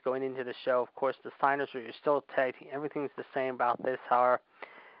champions going into the show. Of course, the signers are still tag team. Everything's the same about this, however.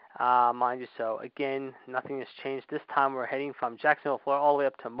 Mind you, so again, nothing has changed. This time we're heading from Jacksonville, Florida, all the way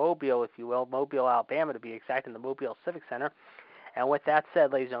up to Mobile, if you will, Mobile, Alabama, to be exact, in the Mobile Civic Center. And with that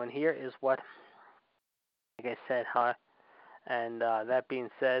said, ladies and gentlemen, here is what, like I said, and that being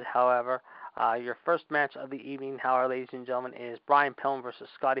said, however, Your first match of the evening, however, ladies and gentlemen, is Brian Pillman versus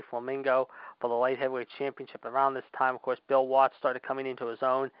Scotty Flamingo for the light heavyweight championship. Around this time, of course, Bill Watts started coming into his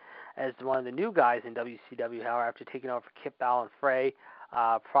own as one of the new guys in WCW, however, after taking over for Kip Allen Frey.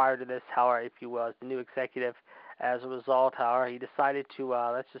 Prior to this, however, if you will, as the new executive. As a result, however, he decided to,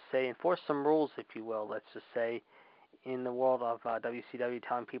 let's just say, enforce some rules, if you will, let's just say, in the world of WCW,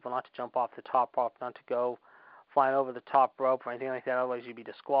 telling people not to jump off the top rope, not to go flying over the top rope or anything like that, otherwise you'd be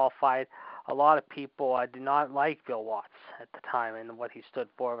disqualified. A lot of people did not like Bill Watts at the time and what he stood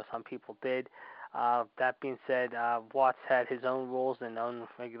for, but some people did. That being said, Watts had his own rules and own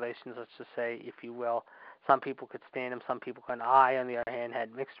regulations, let's just say, if you will. Some people could stand him, some people couldn't. I, on the other hand,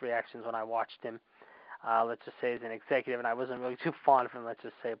 had mixed reactions when I watched him, let's just say, as an executive, and I wasn't really too fond of him, let's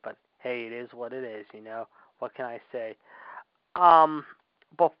just say, but hey, it is what it is, you know. What can I say?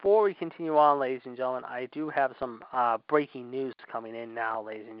 Before we continue on, ladies and gentlemen, I do have some breaking news coming in now,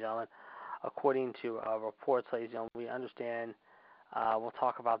 ladies and gentlemen. According to reports, ladies and gentlemen, we understand, we'll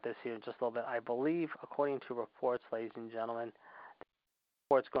talk about this here in just a little bit. I believe, according to reports, ladies and gentlemen,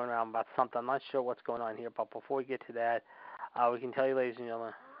 reports going around about something. I'm not sure what's going on here, but before we get to that, we can tell you, ladies and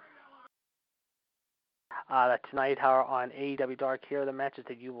gentlemen, that tonight, however, on AEW Dark, here are the matches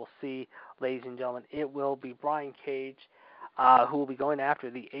that you will see, ladies and gentlemen. It will be Brian Cage, who will be going after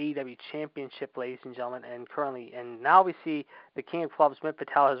the AEW Championship, ladies and gentlemen, and now we see the King of Clubs, Mitt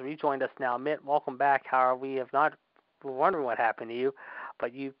Patel, has rejoined us now. Mitt, welcome back. However, we're wondering what happened to you,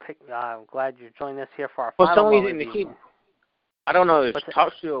 but I'm glad you're joining us here for our final moment. I don't know if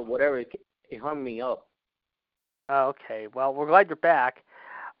talk to you or whatever, it hung me up. Okay, well, we're glad you're back.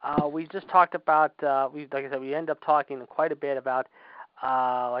 We just talked about, we ended up talking quite a bit about,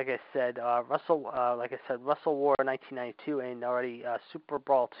 Wrestle War 1992 and already Super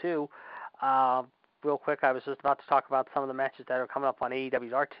Brawl 2. Real quick, I was just about to talk about some of the matches that are coming up on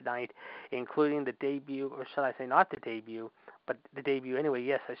AEW Dark tonight, including the debut, or should I say not the debut, but the debut anyway,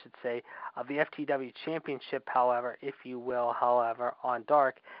 yes, I should say, of the FTW Championship, however, if you will, on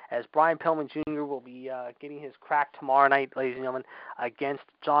Dark, as Brian Pillman Jr. will be getting his crack tomorrow night, ladies and gentlemen, against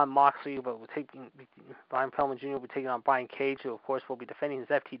John Moxley, but Brian Pillman Jr. will be taking on Brian Cage, who, of course, will be defending his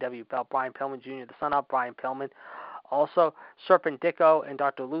FTW belt. Brian Pillman Jr., the son of Brian Pillman. Also, Serpent Dicko and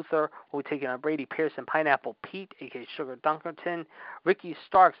Dr. Luther will be taking on Brady Pearson, Pineapple Pete, a.k.a. Sugar Dunkerton. Ricky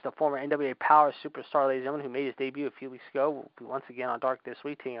Starks, the former NWA Power superstar, ladies and gentlemen, who made his debut a few weeks ago, will be once again on Dark this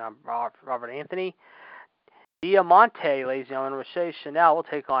week, taking on Robert Anthony. Diamante, ladies and gentlemen, Roche Chanel will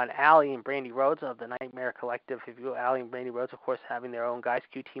take on Allie and Brandy Rhodes of the Nightmare Collective. If you will, Allie and Brandy Rhodes, of course, having their own guys,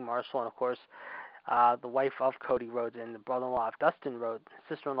 QT Marshall, and, of course, the wife of Cody Rhodes and the brother-in-law of Dustin Rhodes,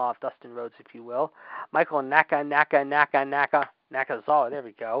 sister-in-law of Dustin Rhodes, if you will. Michael Nakazawa, there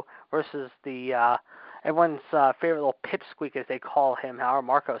we go, versus the everyone's favorite little pipsqueak, as they call him, however,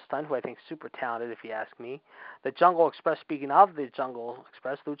 Marco Stunt, who I think is super talented, if you ask me. The Jungle Express, speaking of the Jungle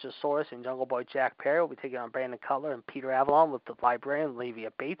Express, Luchasaurus and Jungle Boy Jack Perry will be taking on Brandon Cutler and Peter Avalon with the Librarian Levia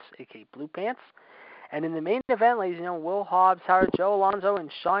Bates, a.k.a. Blue Pants. And in the main event, ladies and gentlemen, Will Hobbs, Howard, Joe Alonzo, and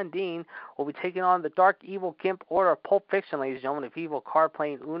Sean Dean will be taking on the Dark Evil Gimp Order of Pulp Fiction, ladies and gentlemen, of Evil Card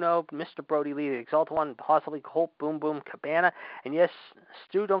playing Uno, Mr. Brody Lee, the Exalted One, and possibly Colt Boom Boom Cabana. And yes,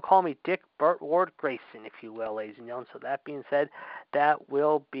 Stu, don't call me Dick, Burt Ward Grayson, if you will, ladies and gentlemen. So that being said, that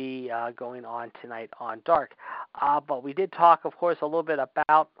will be going on tonight on Dark. But we did talk, of course, a little bit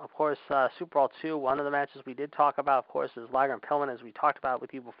about, of course, Super Brawl 2. One of the matches we did talk about, of course, is Liger and Pillman, as we talked about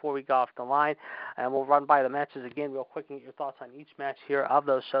with you before we got off the line. And we'll run by the matches again real quick and get your thoughts on each match here of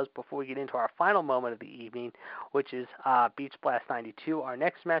those shows before we get into our final moment of the evening, which is Beach Blast 92. Our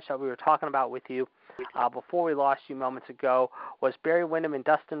next match that we were talking about with you before we lost you moments ago was Barry Windham and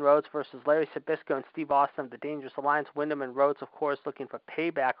Dustin Rhodes versus Larry Sabisco and Steve Austin of the Dangerous Alliance. Windham and Rhodes, of course, looking for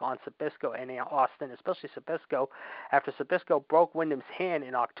payback on Sabisco and Austin, especially Sabisco, after Sabisco broke Windham's hand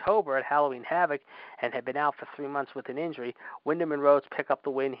in October at Halloween Havoc and had been out for 3 months with an injury. Windham and Rhodes pick up the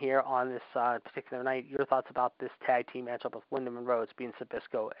win here on this particular night. Your thoughts about this tag team matchup of Windham and Rhodes being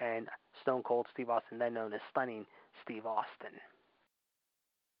Sabisco and Stone Cold Steve Austin, then known as Stunning Steve Austin?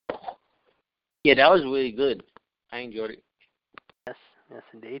 Yeah, that was really good. I enjoyed it. Yes,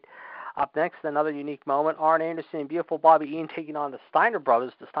 indeed. Up next, another unique moment. Arn Anderson and Beautiful Bobby Eaton taking on the Steiner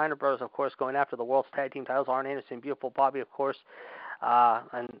Brothers. The Steiner Brothers, of course, going after the World's Tag Team titles. Arn Anderson and Beautiful Bobby, of course,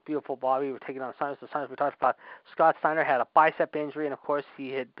 and beautiful Bobby were taking on the Steiners. We talked about Scott Steiner had a bicep injury, and of course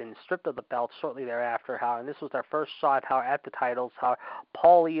he had been stripped of the belt shortly thereafter. And this was their first shot at the titles.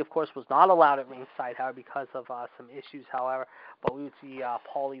 Paulie, of course, was not allowed at ringside, because of some issues, however. But we would see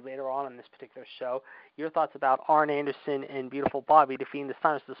Paulie later on in this particular show. Your thoughts about Arn Anderson and beautiful Bobby defeating the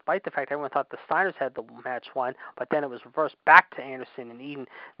Steiners, despite the fact everyone thought the Steiners had the match won, but then it was reversed back to Anderson and Eden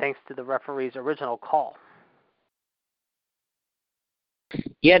thanks to the referee's original call.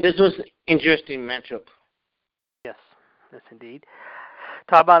 Yeah, this was an interesting matchup. Yes, indeed.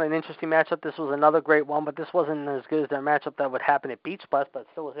 Talk about an interesting matchup. This was another great one, but this wasn't as good as their matchup that would happen at Beach Blast, but it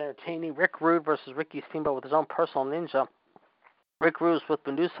still was entertaining. Rick Rude versus Ricky Steamboat with his own personal ninja. Rick Rude was with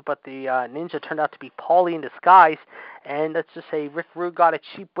Medusa, but the ninja turned out to be Paulie in disguise, and let's just say Rick Rude got a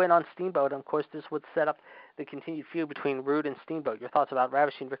cheap win on Steamboat, and of course this would set up the continued feud between Rude and Steamboat. Your thoughts about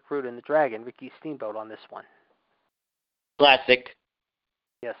ravishing Rick Rude and the Dragon, Ricky Steamboat, on this one? Classic.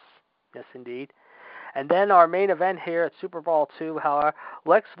 Yes, indeed. And then our main event here at Super Bowl II, however,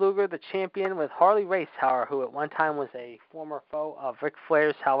 Lex Luger, the champion, with Harley Race, however, who at one time was a former foe of Ric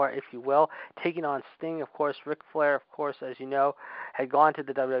Flair's, however, if you will, taking on Sting. Of course, Ric Flair, of course, as you know, had gone to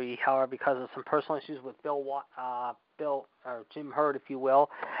the WWE, however, because of some personal issues with Jim Herd, if you will.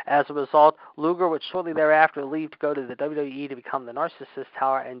 As a result, Luger would shortly thereafter leave to go to the WWE to become the narcissist,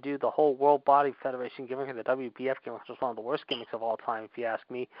 however, and do the whole World Body Federation gimmick, or the WBF gimmick, which was one of the worst gimmicks of all time, if you ask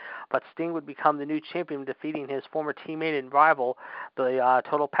me. But Sting would become the new champion, defeating his former teammate and rival, the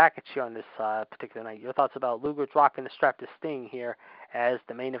Total Package, here on this particular night. Your thoughts about Luger dropping the strap to Sting here as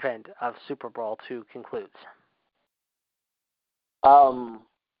the main event of Super Bowl II concludes?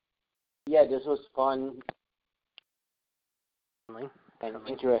 Yeah, this was fun. An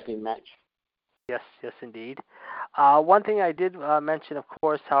interesting match. Yes, indeed. One thing I did mention, of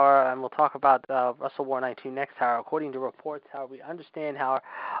course, however, and we'll talk about Wrestle War 92 next, however, according to reports, however,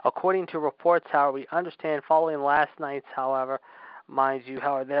 we understand, following last night's, however, mind you,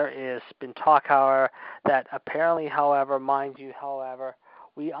 however, there has been talk, however, that apparently, however, mind you, however,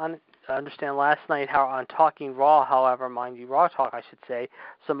 we understand last night how on Talking Raw, however, mind you, Raw Talk, I should say,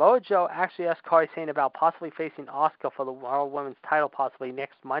 Samoa Joe actually asked Kairi Sane about possibly facing Asuka for the World Women's title possibly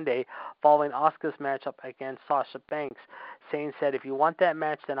next Monday following Asuka's matchup against Sasha Banks. Sane said, if you want that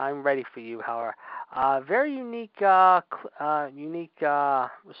match, then I'm ready for you, however. Very unique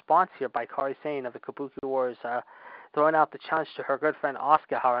response here by Kairi Sane of the Kabuki Warriors, throwing out the challenge to her good friend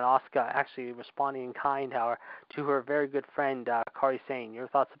Asuka, however, and Asuka actually responding in kind, however, to her very good friend Kairi Sane. Your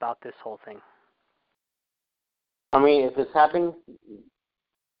thoughts about this whole thing? I mean, if it's happening,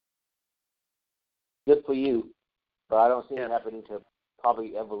 good for you, but I don't see it happening to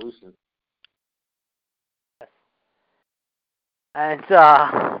probably Evolution. Yes. And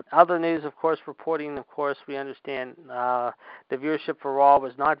other news, of course, reporting, of course, we understand the viewership for Raw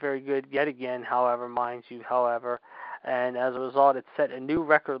was not very good yet again, however, mind you, however. And as a result, it set a new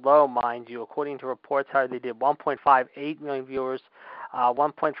record low, mind you. According to reports, how they did 1.58 million viewers,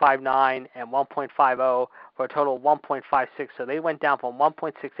 1.59, and 1.50 for a total of 1.56. So they went down from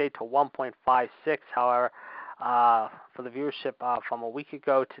 1.68 to 1.56, however, for the viewership from a week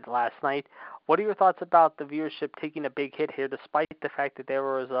ago to last night. What are your thoughts about the viewership taking a big hit here, despite the fact that there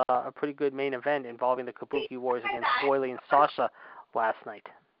was a pretty good main event involving the Kabuki Warriors against Boyle and Sasha last night?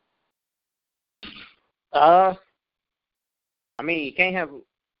 I mean, you can't have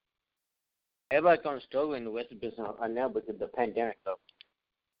everybody going to struggle in the Western business right now because of the pandemic, though.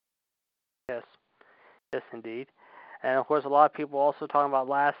 Yes, indeed. And, of course, a lot of people also talking about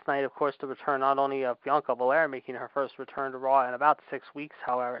last night, of course, the return not only of Bianca Belair making her first return to Raw in about 6 weeks,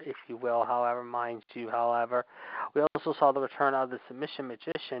 however, if you will, however, mind you, however. We also saw the return of the submission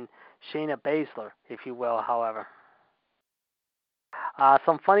magician, Shayna Baszler, if you will, however.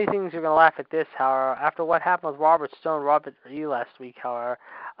 Some funny things, you're going to laugh at this, however. After what happened with Robert E. last week, however,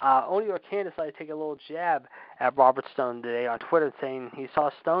 Oni Orkan decided to take a little jab at Robert Stone today on Twitter, saying he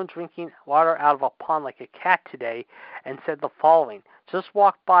saw Stone drinking water out of a pond like a cat today and said the following: just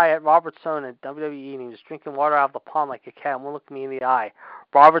walked by at Robert Stone at WWE and he was drinking water out of the pond like a cat and won't look me in the eye.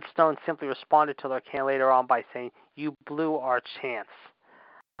 Robert Stone simply responded to Orkan later on by saying, you blew our chance.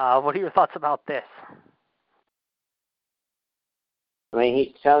 What are your thoughts about this? I mean,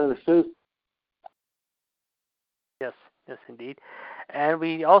 he's telling the truth. Yes, indeed. And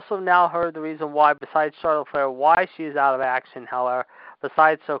we also now heard the reason why, besides Charlotte Flair, why she is out of action, however,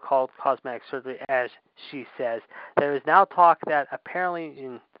 besides so-called cosmetic surgery, as she says. There is now talk that apparently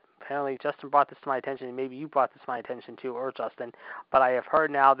Justin brought this to my attention, and maybe you brought this to my attention too, or Justin, but I have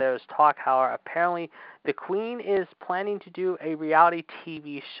heard now there's talk, however, apparently the Queen is planning to do a reality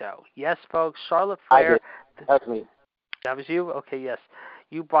TV show. Yes, folks, Charlotte Flair. That's me. That was you? Okay, yes.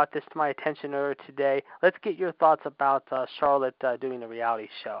 You brought this to my attention earlier today. Let's get your thoughts about Charlotte doing the reality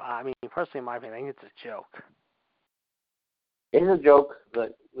show. I mean, personally, in my opinion, I think it's a joke. It's a joke,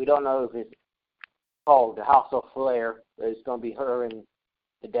 but we don't know if it's called the House of Flair. But it's going to be her and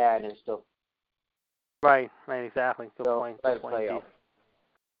the dad and stuff. Right, exactly. Good so point. Good point indeed.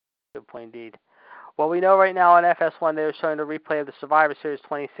 Good point indeed. Well, we know right now on FS1 they're showing a replay of the Survivor Series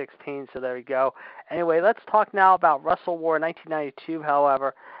 2016, so there we go. Anyway, let's talk now about Wrestle War 1992,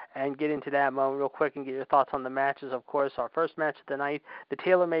 however, and get into that moment real quick and get your thoughts on the matches. Of course, our first match of the night, the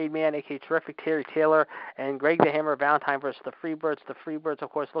Tailor-Made Man, a.k.a. Terrific Terry Taylor, and Greg the Hammer Valentine versus the Freebirds. The Freebirds, of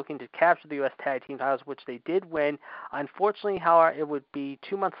course, looking to capture the U.S. Tag Team titles, which they did win. Unfortunately, however, it would be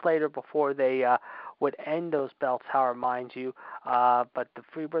 2 months later before they would end those belts, however, mind you. But the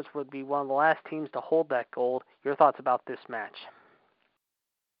Freebirds would be one of the last teams to hold that gold. Your thoughts about this match?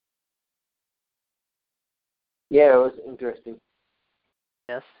 Yeah, it was interesting.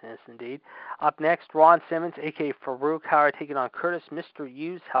 Yes, indeed. Up next, Ron Simmons, a.k.a. Farouk, however, taking on Curtis Mr.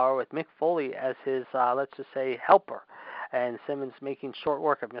 Hughes, however, with Mick Foley as his, let's just say, helper. And Simmons making short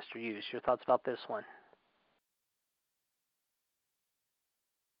work of Mr. Hughes. Your thoughts about this one?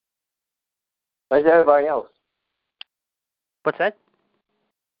 Where's everybody else? What's that?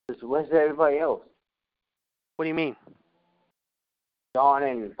 Where's everybody else? What do you mean? Don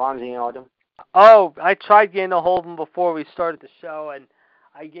and Fonzie and all them. Oh, I tried getting a hold of him before we started the show, and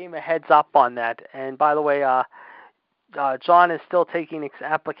I gave him a heads up on that. And by the way, John is still taking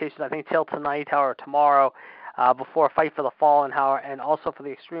applications, I think, till tonight or tomorrow, before Fight for the Fallen, and also for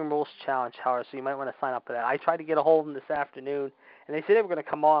the Extreme Rules Challenge, so you might want to sign up for that. I tried to get a hold of them this afternoon, and they said they were going to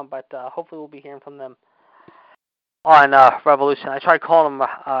come on, but hopefully we'll be hearing from them on Revolution. I tried calling them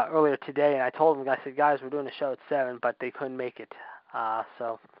earlier today, and I told them, I said, guys, we're doing a show at 7, but they couldn't make it,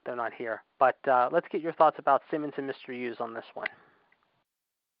 so they're not here. But let's get your thoughts about Simmons and Mr. Hughes on this one.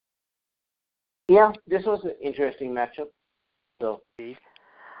 Yeah, this was an interesting matchup. So.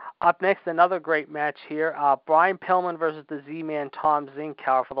 Up next, another great match here. Brian Pillman versus the Z-Man Tom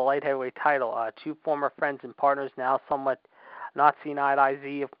Zinkower for the light heavyweight title. Two former friends and partners, now somewhat not seen eye to eye.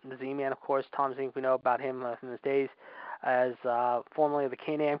 The Z-Man, of course, Tom Zink, we know about him from his days as formerly the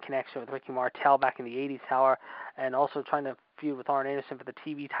Can-Am connection with Ricky Martel back in the 80s, however, and also trying to feud with Arn Anderson for the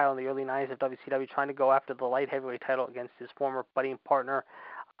TV title in the early 90s of WCW, trying to go after the light heavyweight title against his former buddy and partner,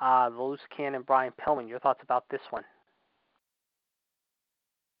 the Loose Cannon Brian Pillman. Your thoughts about this one?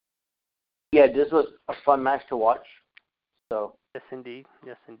 Yeah, this was a fun match to watch. So. Yes, indeed.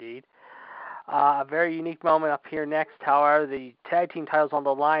 A very unique moment up here next, however, the tag team titles on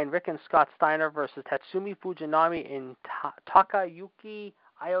the line. Rick and Scott Steiner versus Tatsumi Fujinami and Takayuki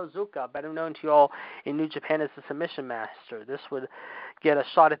Iozuka, better known to you all in New Japan as the Submission Master. This would get a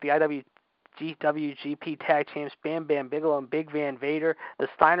shot at the IWGP Tag Champs Bam Bam Bigelow and Big Van Vader. The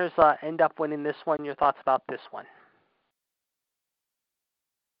Steiners end up winning this one. Your thoughts about this one?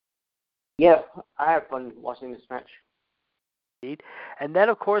 Yeah, I had fun watching this match. And then,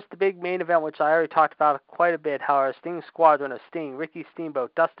 of course, the big main event, which I already talked about quite a bit, how our Sting Squadron of Sting, Ricky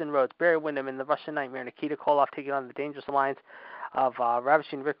Steamboat, Dustin Rhodes, Barry Windham, and the Russian Nightmare, Nikita Koloff, taking on the Dangerous Alliance of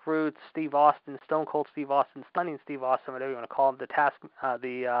Ravishing Rick Rude, Steve Austin, Stone Cold Steve Austin, Stunning Steve Austin, whatever you want to call him,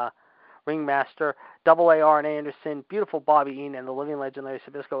 the Ringmaster, Double A Arn Anderson, Beautiful Bobby Eaton, and the Living Legend Larry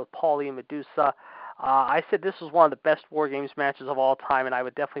Zbyszko with Paulie and Medusa. I said this was one of the best War Games matches of all time, and I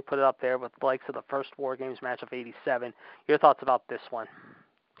would definitely put it up there with the likes of the first War Games match of '87. Your thoughts about this one?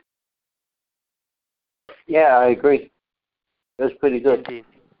 Yeah, I agree. It was pretty good.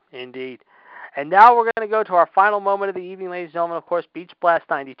 Indeed. And now we're going to go to our final moment of the evening, ladies and gentlemen. Of course, Beach Blast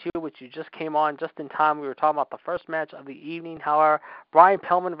 92, which you just came on just in time. We were talking about the first match of the evening. However, Brian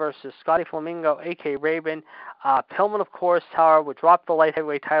Pillman versus Scotty Flamingo, a.k.a. Raven. Pillman, of course, however, would drop the light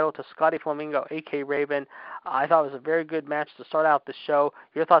heavyweight title to Scotty Flamingo, a.k.a. Raven. I thought it was a very good match to start out the show.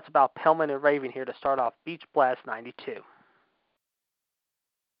 Your thoughts about Pillman and Raven here to start off Beach Blast 92?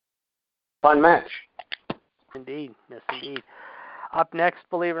 Fun match. Indeed. Yes, indeed. Up next,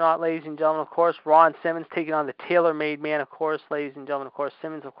 believe it or not, ladies and gentlemen, of course, Ron Simmons taking on the Tailor-Made Man, of course, ladies and gentlemen, of course.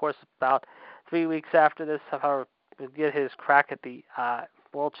 Simmons, of course, about 3 weeks after this, however, would get his crack at the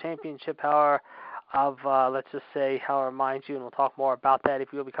World Championship, however, of, let's just say, however, mind you, and we'll talk more about that if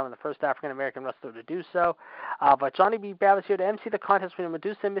he will become the first African-American wrestler to do so. But Johnny B. Babb is here to MC the contest between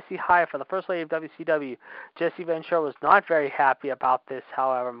Medusa and Missy Hyatt for the First Lady of WCW. Jesse Ventura was not very happy about this,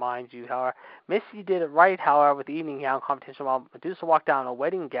 however, mind you. However, Missy did it right, however, with the evening gown competition, while Medusa walked down in a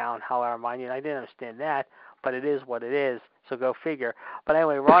wedding gown, however, mind you, and I didn't understand that. but it is what it is, so go figure. But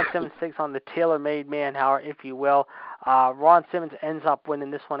anyway, Ron Simmons takes on the tailor-made man, however, if you will. Ron Simmons ends up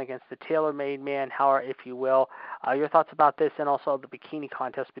winning this one against the tailor-made man, however, if you will. Your thoughts about this and also the bikini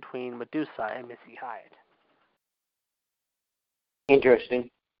contest between Medusa and Missy Hyatt? Interesting.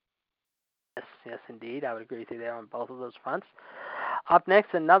 Yes, indeed. I would agree with you there on both of those fronts. Up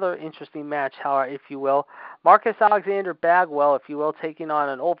next, another interesting match, however, if you will. Marcus Alexander Bagwell, if you will, taking on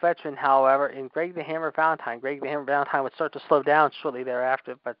an old veteran, however, in Greg the Hammer Valentine. Greg the Hammer Valentine would start to slow down shortly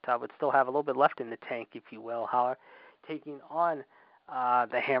thereafter, but would still have a little bit left in the tank, if you will, however, taking on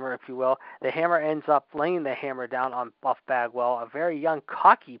the Hammer, if you will. The Hammer ends up laying the hammer down on Buff Bagwell, a very young,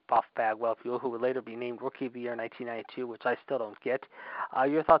 cocky Buff Bagwell, if you will, who would later be named Rookie of the Year in 1992, which I still don't get.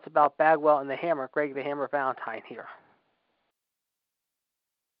 Your thoughts about Bagwell and the Hammer, Greg the Hammer Valentine here?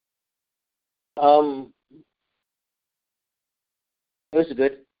 It was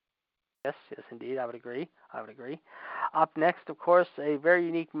good. Yes, indeed, I would agree. Up next, of course, a very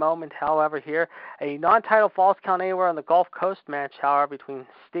unique moment, however, here. A non-title Falls Count Anywhere on the Gulf Coast match, however, between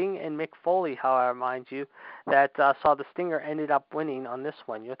Sting and Mick Foley, however, mind you, that saw the Stinger ended up winning on this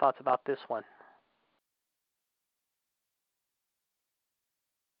one. Your thoughts about this one?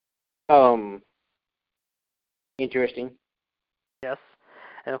 Interesting. Yes.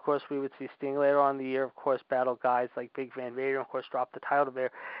 And, of course, we would see Sting later on in the year, of course, battle guys like Big Van Vader, and, of course, drop the title there.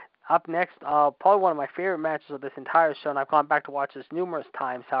 Up next, probably one of my favorite matches of this entire show, and I've gone back to watch this numerous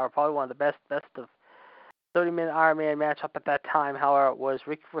times, however, probably one of the best of 30-minute Iron Man match up at that time, however, was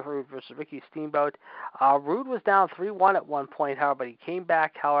Ricky Rude versus Ricky Steamboat. Rude was down 3-1 at one point, however, but he came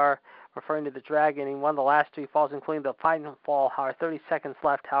back, however, referring to the Dragon, and won the last three falls, including the final fall, however, 30 seconds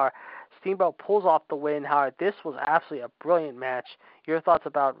left, however. Steamboat pulls off the win, however. This was absolutely a brilliant match. Your thoughts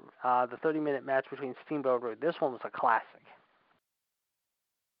about the 30-minute match between Steamboat and Rude? This one was a classic.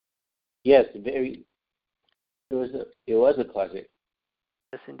 Yes, it was a classic.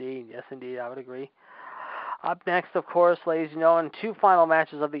 Yes, indeed, I would agree. Up next, of course, ladies and gentlemen, two final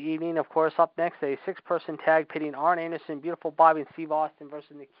matches of the evening. Of course, up next, a six-person tag pitting Arn Anderson, Beautiful Bobby, and Steve Austin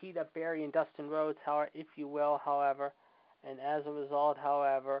versus Nikita, Barry, and Dustin Rhodes, however, if you will, however. And as a result,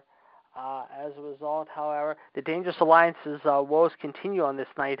 however, the Dangerous Alliance's woes continue on this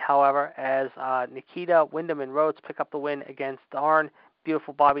night, however, as Nikita, Wyndham, and Rhodes pick up the win against Arn,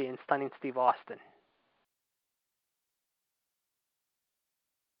 Beautiful Bobby, and Stunning Steve Austin.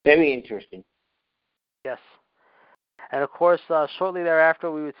 Very interesting. Yes. And, of course, shortly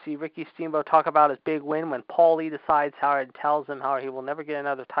thereafter, we would see Ricky Steamboat talk about his big win when Paul Lee decides how and tells him how he will never get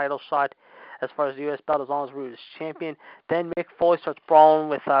another title shot as far as the U.S. belt as long as Rude is champion. Then Mick Foley starts brawling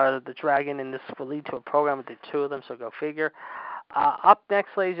with the Dragon, and this will lead to a program with the two of them, so go figure. Up next,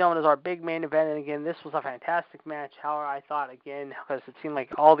 ladies and gentlemen, is our big main event, and again, this was a fantastic match, however, I thought, again, because it seemed like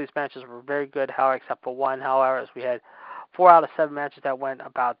all these matches were very good, however, except for one, however, as we had 4 out of 7 matches that went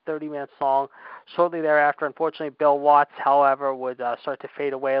about 30 minutes long. Shortly thereafter, unfortunately, Bill Watts, however, would start to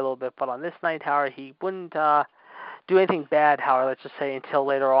fade away a little bit, but on this night, however, he wouldn't do anything bad, however, let's just say until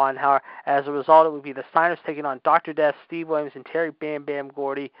later on, however. As a result, it would be the Steiners taking on Dr. Death, Steve Williams, and Terry Bam Bam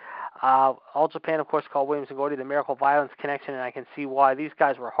Gordy. All Japan, of course, called Williams and Gordy the Miracle Violence Connection, and I can see why. These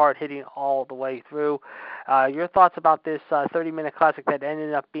guys were hard-hitting all the way through. Your thoughts about this 30-minute classic that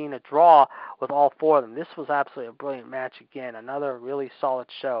ended up being a draw with all 4 of them? This was absolutely a brilliant match again. Another really solid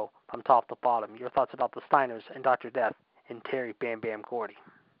show from top to bottom. Your thoughts about the Steiners and Dr. Death and Terry Bam Bam Gordy?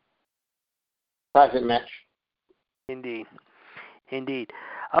 Classic match. Indeed.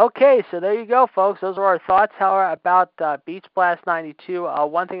 Okay, so there you go, folks. Those are our thoughts, however, about Beach Blast 92.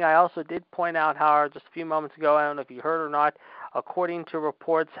 One thing I also did point out, however, just a few moments ago, I don't know if you heard or not, according to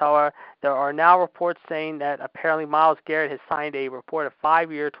reports, however, there are now reports saying that apparently Myles Garrett has signed a reported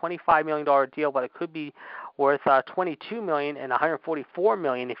 5-year, $25 million deal, but it could be worth $22 million and $144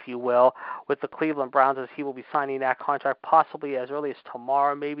 million, if you will, with the Cleveland Browns, as he will be signing that contract possibly as early as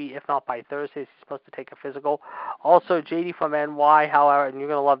tomorrow, maybe, if not by Thursday. He's supposed to take a physical. Also, JD from NY, however, and you're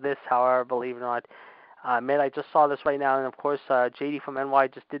going to love this, however, believe it or not, I just saw this right now, and of course, JD from NY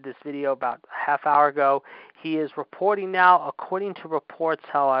just did this video about a half hour ago. He is reporting now, according to reports,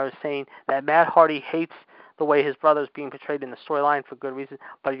 however, saying that Matt Hardy hates the way his brother is being portrayed in the storyline for good reason.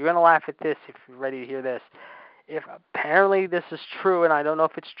 But you're going to laugh at this if you're ready to hear this. If apparently this is true, and I don't know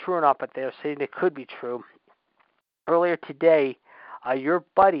if it's true or not, but they're saying it could be true. Earlier today, your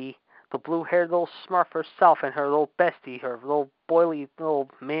buddy, the blue-haired little smurf herself, and her little bestie, her little boily little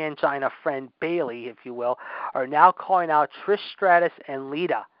mangina friend Bailey, if you will, are now calling out Trish Stratus and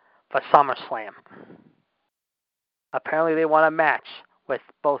Lita for SummerSlam. Apparently they want a match with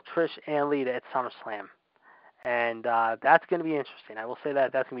both Trish and Lita at SummerSlam. And that's going to be interesting. I will say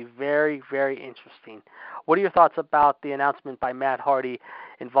that that's going to be very, very interesting. What are your thoughts about the announcement by Matt Hardy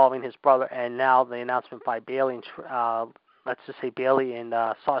involving his brother, and now the announcement by Bailey and let's just say Bailey and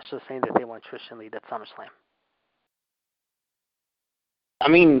Sasha saying that they want Trish and Lita at SummerSlam? I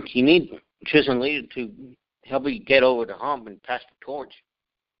mean, you need Trish and Lita to help you get over the hump and pass the torch,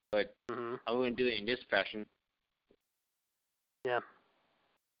 but I wouldn't do it in this fashion. Yeah.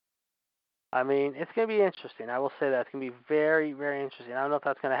 I mean, it's going to be interesting. I will say that. It's going to be very, very interesting. I don't know if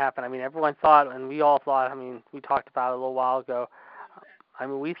that's going to happen. I mean, everyone thought, and we all thought, I mean, we talked about it a little while ago. I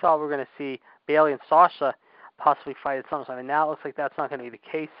mean, we thought we were going to see Bailey and Sasha possibly fight at SummerSlam. I mean, now it looks like that's not going to be the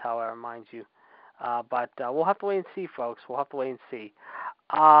case, however, mind you. But we'll have to wait and see, folks. We'll have to wait and see.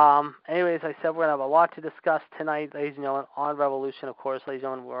 Anyways, I said we're going to have a lot to discuss tonight, ladies and gentlemen, on Revolution, of course, ladies and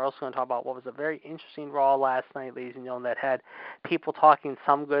gentlemen. We're also going to talk about what was a very interesting Raw last night, ladies and gentlemen, that had people talking,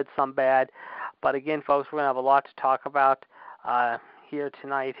 some good, some bad. But again, folks, we're going to have a lot to talk about here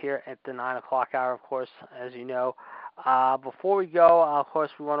tonight, here at the 9 o'clock hour, of course, as you know. Before we go, of course,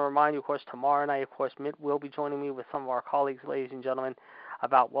 we want to remind you, of course, tomorrow night, of course, Mitt will be joining me with some of our colleagues, ladies and gentlemen,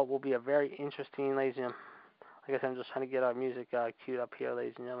 about what will be a very interesting, ladies and gentlemen. Like I said, I'm just trying to get our music queued up here,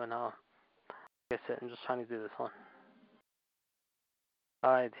 ladies and gentlemen. Like I said, I'm just trying to do this one.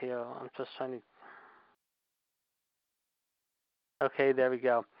 All right, here. I'm just trying to... Okay, there we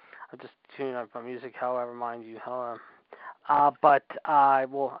go. I'm just tuning up my music, however, mind you. But I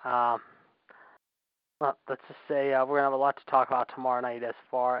will... let's just say we're going to have a lot to talk about tomorrow night as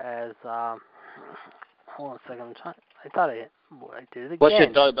far as... hold on a second. I thought I did it again. What's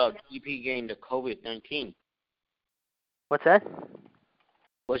your thought about DDP getting the COVID-19? What's that?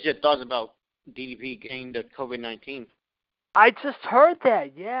 What's your thoughts about DDP getting the COVID-19? I just heard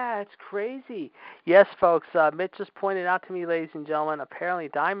that. Yeah, it's crazy. Yes, folks, Mitch just pointed out to me, ladies and gentlemen, apparently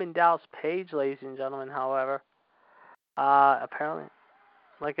Diamond Dallas Page, ladies and gentlemen, however, apparently,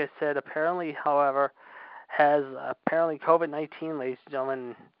 like I said, however, has COVID-19, ladies and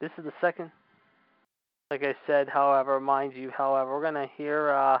gentlemen. This is the second. Like I said, however, mind you, however, we're going to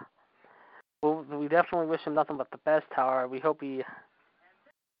hear... we definitely wish him nothing but the best, however. We hope he,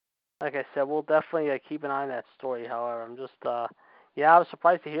 like I said, we'll definitely keep an eye on that story, however. I'm just, I was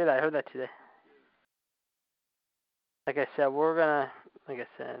surprised to hear that. I heard that today. Like I said,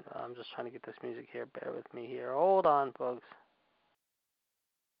 I'm just trying to get this music here. Bear with me here. Hold on, folks.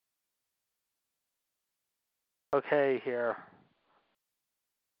 Okay, here.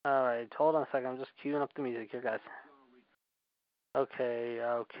 All right, hold on a second. I'm just queuing up the music here, guys. Okay.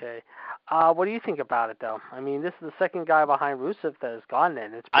 What do you think about it, though? I mean, this is the second guy behind Rusev that has gone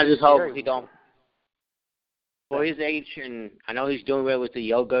in. I just hope he don't. For his age, and I know he's doing well with the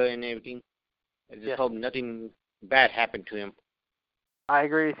yoga and everything, I just hope nothing bad happened to him. I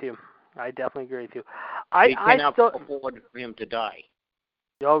agree with you. I definitely agree with you. I cannot afford for him to die.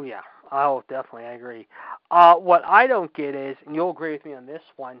 Oh, yeah. Oh, definitely. I agree. What I don't get is, and you'll agree with me on this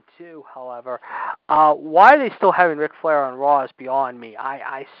one, too, however, why are they still having Ric Flair on Raw is beyond me.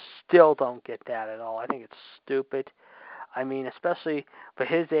 I still don't get that at all. I think it's stupid. I mean, especially for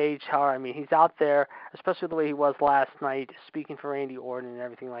his age, I mean, he's out there, especially the way he was last night, speaking for Randy Orton and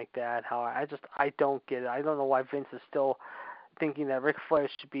everything like that. I don't get it. I don't know why Vince is still thinking that Ric Flair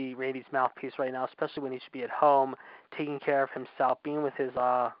should be Randy's mouthpiece right now, especially when he should be at home, taking care of himself, being with his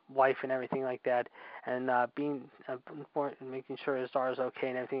wife and everything like that, and making sure his daughter's okay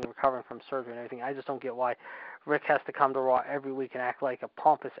and everything, recovering from surgery and everything. I just don't get why Rick has to come to Raw every week and act like a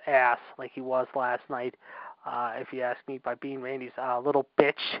pompous ass like he was last night, if you ask me, by being Randy's little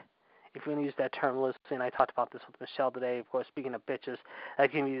bitch. If you want to use that term, listen, I talked about this with Michelle today. Of course, speaking of bitches, that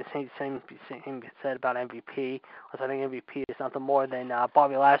can be the same thing said about MVP. I think MVP is nothing more than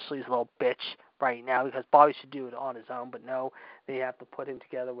Bobby Lashley's little bitch right now, because Bobby should do it on his own, but no, they have to put him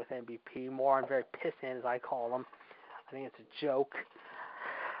together with MVP. Moron, very pissant, as I call him. I think it's a joke.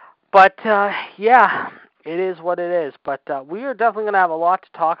 But, it is what it is. But we are definitely going to have a lot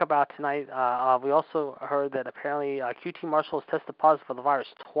to talk about tonight. We also heard that apparently QT Marshall has tested positive for the virus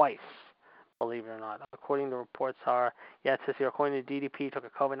twice, believe it or not. According to reports it says here, according to DDP, he took a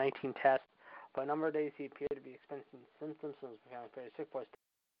COVID-19 test. For a number of days, he appeared to be experiencing symptoms and was becoming very sick for his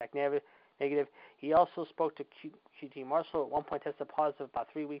back negative. He also spoke to QT Marshall. At one point, tested positive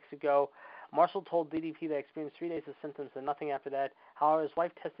about 3 weeks ago. Marshall told DDP that he experienced 3 days of symptoms and nothing after that. However, his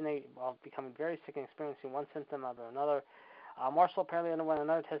wife tested negative while becoming very sick and experiencing one symptom after another. Marshall apparently underwent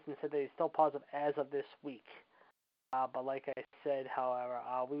another test and said that he's still positive as of this week. But like I said, however,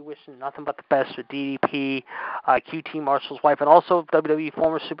 we wish him nothing but the best for DDP, QT Marshall's wife, and also WWE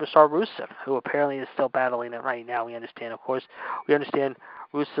former superstar Rusev, who apparently is still battling it right now. We understand, of course. We understand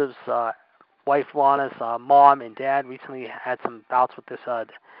Rusev's wife Lana's mom and dad recently had some bouts with this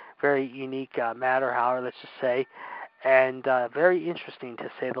very unique matter, however, let's just say, and very interesting to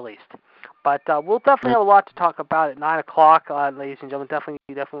say the least. But we'll definitely have a lot to talk about at 9 o'clock, ladies and gentlemen.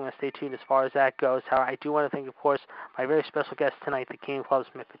 You definitely want to stay tuned as far as that goes. However, I do want to thank, of course, my very special guest tonight, the King Club's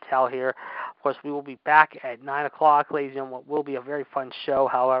Mitt Patel here. Of course, we will be back at 9 o'clock, ladies and gentlemen. What will be a very fun show.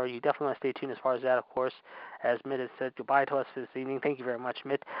 However, you definitely want to stay tuned as far as that, of course, as Mitt has said goodbye to us for this evening. Thank you very much,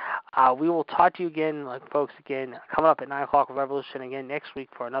 Mitt. We will talk to you again, folks, coming up at 9 o'clock with Revolution again next week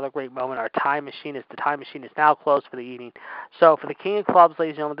for another great moment. The time machine is now closed for the evening. So for the King of Clubs,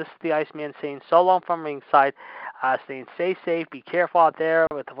 ladies and gentlemen, this is the Iceman saying so long from ringside. Staying stay safe, be careful out there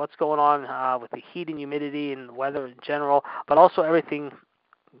with what's going on with the heat and humidity and the weather in general, but also everything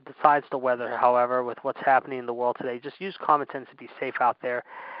besides the weather, however, with what's happening in the world today. Just use common sense to be safe out there,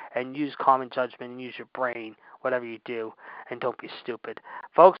 and use common judgment and use your brain, whatever you do, and don't be stupid.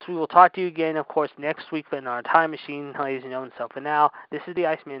 Folks, we will talk to you again, of course, next week in our time machine, ladies and gentlemen. So for now, this is the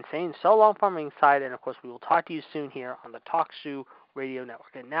Iceman saying so long from ringside, and of course, we will talk to you soon here on the Talk Shoe Radio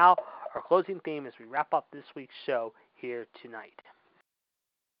Network. And now, our closing theme as we wrap up this week's show here tonight.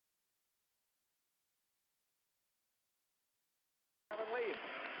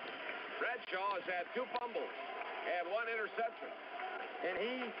 Bradshaw has had 2 fumbles and 1 interception. And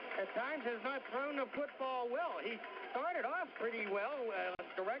he, at times, has not thrown the football well. He started off pretty well,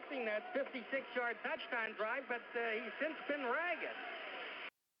 directing that 56-yard touchdown drive, but he's since been ragged.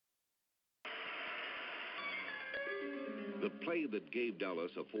 The play that gave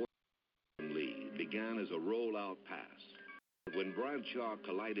Dallas a 4-1 lead began as a rollout pass. When Bradshaw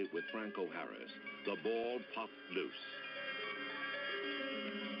collided with Franco Harris, the ball popped loose.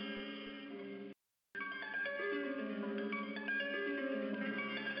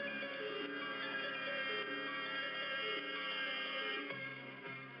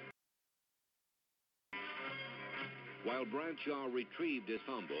 While Bradshaw retrieved his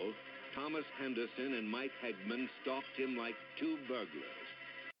fumble, Thomas Henderson and Mike Hegman stalked him like 2 burglars.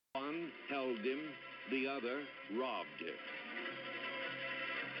 One held him, the other robbed him.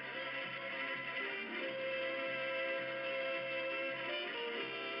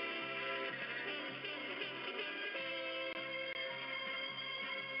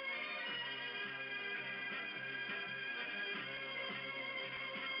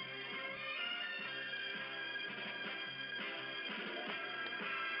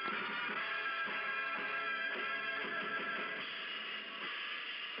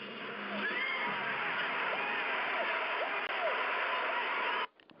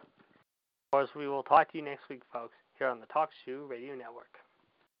 Of course, we will talk to you next week, folks, here on the Talk Shoe Radio Network.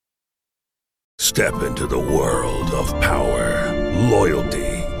 Step into the world of power, loyalty,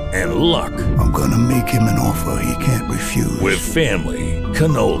 and luck. I'm gonna make him an offer he can't refuse. With family,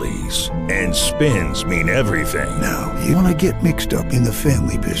 cannolis, and spins mean everything. Now, you wanna get mixed up in the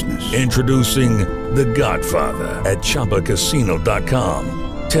family business. Introducing The Godfather at ChumbaCasino.com.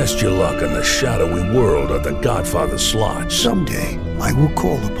 Test your luck in the shadowy world of The Godfather slot. Someday, I will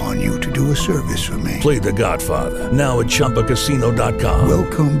call upon you to do a service for me. Play The Godfather, now at ChumbaCasino.com.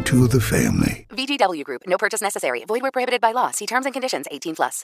 Welcome to the family. VGW Group. No purchase necessary. Void where prohibited by law. See terms and conditions. 18+.